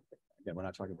 Again, we're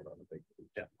not talking about the big.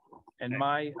 Yeah. And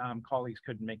my colleagues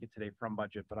couldn't make it today from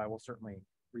budget, but I will certainly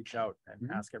reach out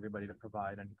and ask everybody to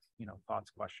provide and thoughts,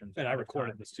 questions. And I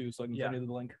recorded this too, so I can send you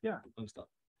the link. Yeah. And stuff.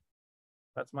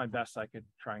 That's my best. I could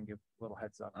try and give a little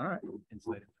heads up. All right.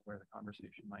 Insight into where the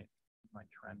conversation might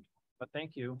trend. But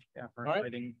thank you, for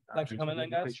inviting. Thanks for coming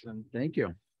in, guys. Thank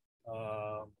you.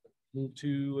 Move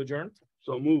to adjourn.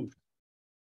 So moved.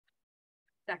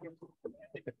 second.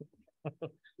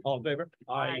 All in favor?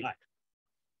 Aye.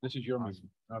 This is your meeting.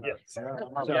 Yes.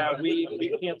 Yeah,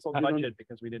 we canceled budget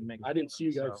because we didn't make. I didn't see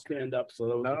you guys stand up,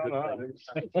 so that was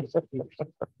a good thing.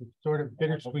 Sort of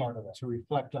bittersweet to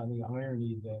reflect on the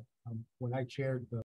irony that when I chaired the